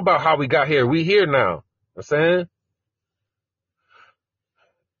to talk about how we got here. We here now. You know what I'm saying?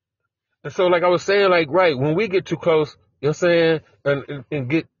 And so, like I was saying, like, right, when we get too close, you know what I'm saying, and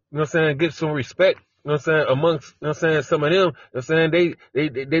get, you know what I'm saying, get some respect, you know what I'm saying, amongst, you know what I'm saying, some of them, you know what I'm saying,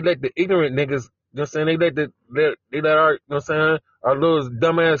 they let the ignorant niggas, you know what I'm saying, they let our, you know what I'm saying, our little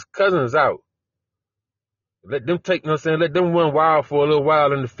dumbass cousins out. Let them take, you know what I'm saying, let them run wild for a little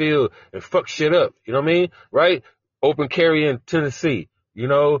while in the field and fuck shit up. You know what I mean? Right? Open carry in Tennessee. You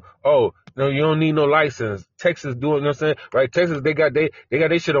know, oh, no, you don't need no license. Texas doing, you know what I'm saying? Right? Texas, they got their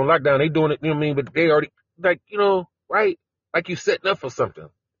shit on lockdown. They doing it, you know what I mean? But they already, like, you know, right? Like you setting up for something.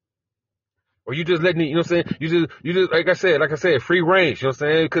 Or you just letting it, you know what I'm saying? You just, like I said, free range, you know what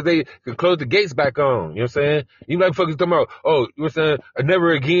I'm saying? Cause they can close the gates back on, you know what I'm saying? You like fuckers talking about, oh, you know what I'm saying?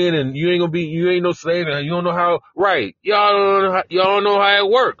 Never again, and you ain't no slave, and you don't know how, right? Y'all don't know how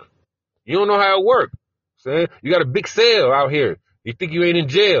it work. You don't know how it work. Saying you got a big sale out here. You think you ain't in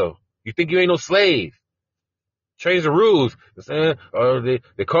jail. You think you ain't no slave. Change the rules. You know what I'm saying?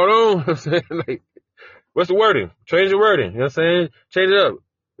 They caught on. You know what I'm saying? Like, what's the wording? Change the wording. You know what I'm saying? Change it up.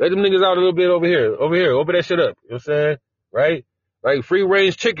 Let them niggas out a little bit over here. Open that shit up. You know what I'm saying? Right? like free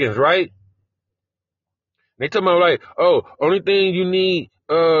range chickens, right? They talking about like, oh, only thing you need,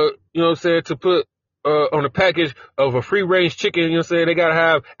 you know what I'm saying, to put on the package of a free range chicken, you know what I'm saying, they gotta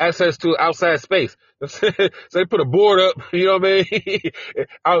have access to outside space. You know what I'm saying? So they put a board up, you know what I mean,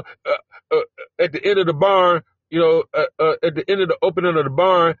 out, at the end of the barn, you know, at the end of the opening of the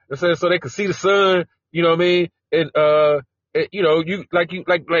barn, you know what I'm saying, so they can see the sun, you know what I mean, and you know, you like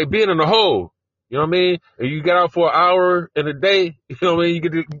being in the hole. You know what I mean? And you get out for an hour in a day, you know what I mean?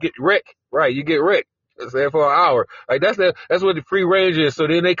 You get wrecked. Right, you get wrecked. Say for an hour. Like that's what the free range is. So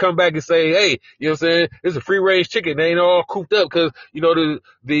then they come back and say, hey, you know what I'm saying? It's a free range chicken. They ain't all cooped up because, you know,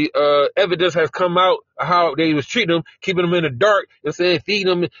 the evidence has come out how they was treating them, keeping them in the dark, you know what I'm saying, feeding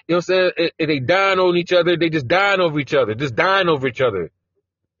them, you know what I'm saying, and they dying on each other. They just dying over each other.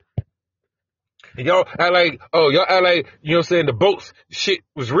 And y'all act like, y'all act like, you know what I'm saying, the boats shit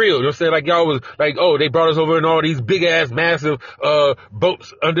was real. You know what I'm saying? Like y'all was like, they brought us over in all these big ass massive,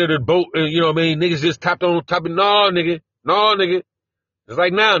 boats under the boat. And you know what I mean? Niggas just topping. No, nigga. No, nigga. It's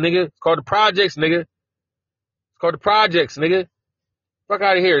like now, nigga. It's called the projects, nigga. Fuck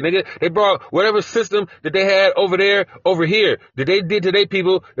out of here, nigga. They brought whatever system that they had over there, over here, that they did to their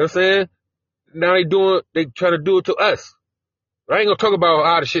people. You know what I'm saying? Now they trying to do it to us. I ain't gonna talk about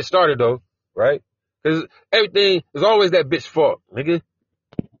how the shit started though, right? Cause everything is always that bitch's fault, nigga.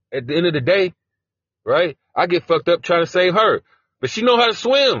 At the end of the day, right? I get fucked up trying to save her. But she know how to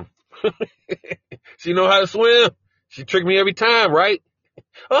swim. She know how to swim. She tricked me every time, right?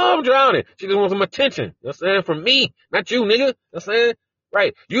 Oh, I'm drowning. She just wants some attention. You know what I'm saying? From me, not you, nigga. You know what I'm saying?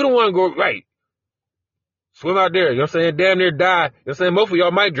 Right. You don't want to go, right. Swim out there. You know what I'm saying? Damn near die. You know what I'm saying? Most of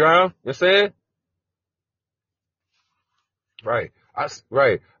y'all might drown. You know what I'm saying? Right.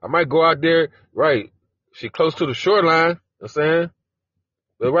 Right. I might go out there. Right. She close to the shoreline. You know what I'm saying?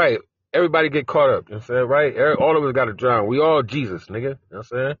 But right. Everybody get caught up. You know what I'm saying? Right. All of us got to drown. We all Jesus, nigga. You know what I'm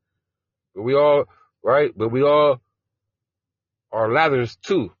saying? But we all, right. But we all are lathers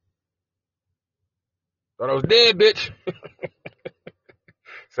too. Thought I was dead, bitch.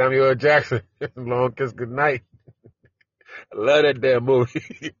 Samuel L. Jackson. Long Kiss Goodnight. I love that damn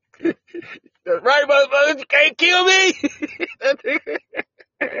movie. That's right, motherfuckers. You can't kill me.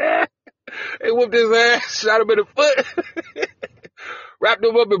 They whooped his ass, shot him in the foot, wrapped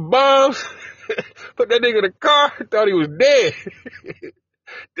him up in bombs, put that nigga in the car, thought he was dead.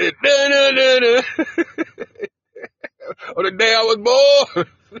 On the day I was born.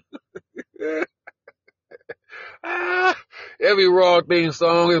 Every Raw theme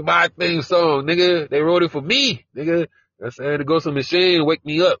song is my theme song, nigga. They wrote it for me, nigga. I said to go some machine, wake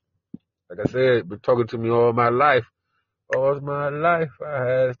me up. Like I said, been talking to me all my life. All my life I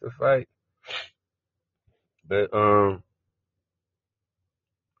had to fight. But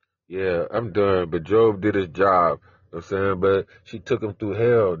yeah, I'm done. But Job did his job. You know what I'm saying? But she took him through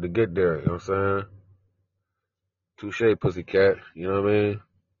hell to get there. You know what I'm saying? Touche, pussycat. You know what I mean?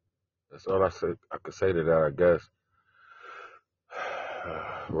 That's all I could say to that, I guess.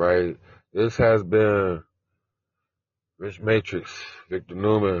 Right? This has been Rich Matrix, Victor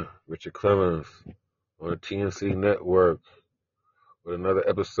Newman, Richard Clemens on the TNC Network with another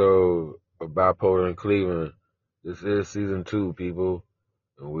episode of Bipolar in Cleveland. This is season 2, people,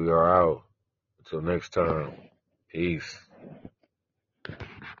 and we are out. Until next time, peace.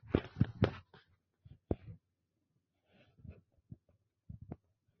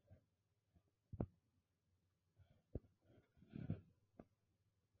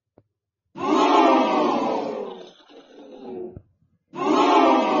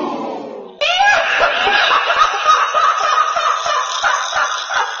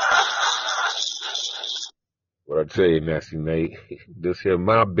 What I tell you, Nasty Nate, this here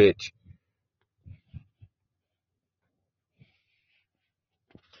my bitch.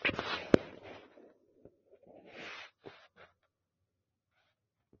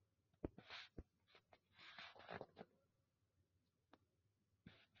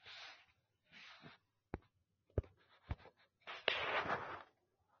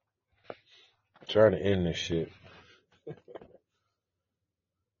 I'm trying to end this shit.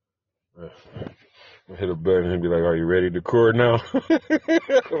 I'll hit a button and be like, are you ready to record now?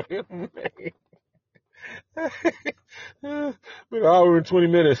 Been an hour and 20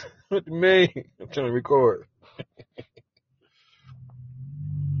 minutes. What the man? I'm trying to record.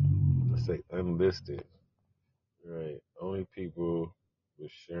 Let's say unlisted. Right. Only people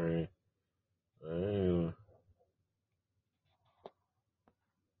with sharing.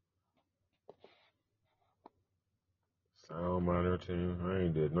 Sound monitoring. I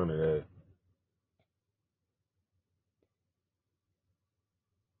ain't did none of that.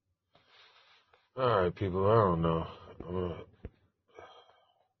 All right, people. I don't know.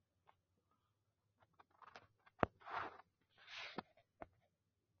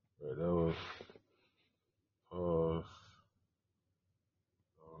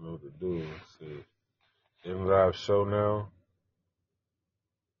 live show now?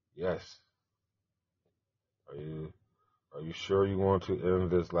 Yes. Are you sure you want to end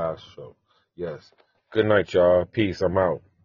this live show? Yes. Good night, y'all. Peace. I'm out.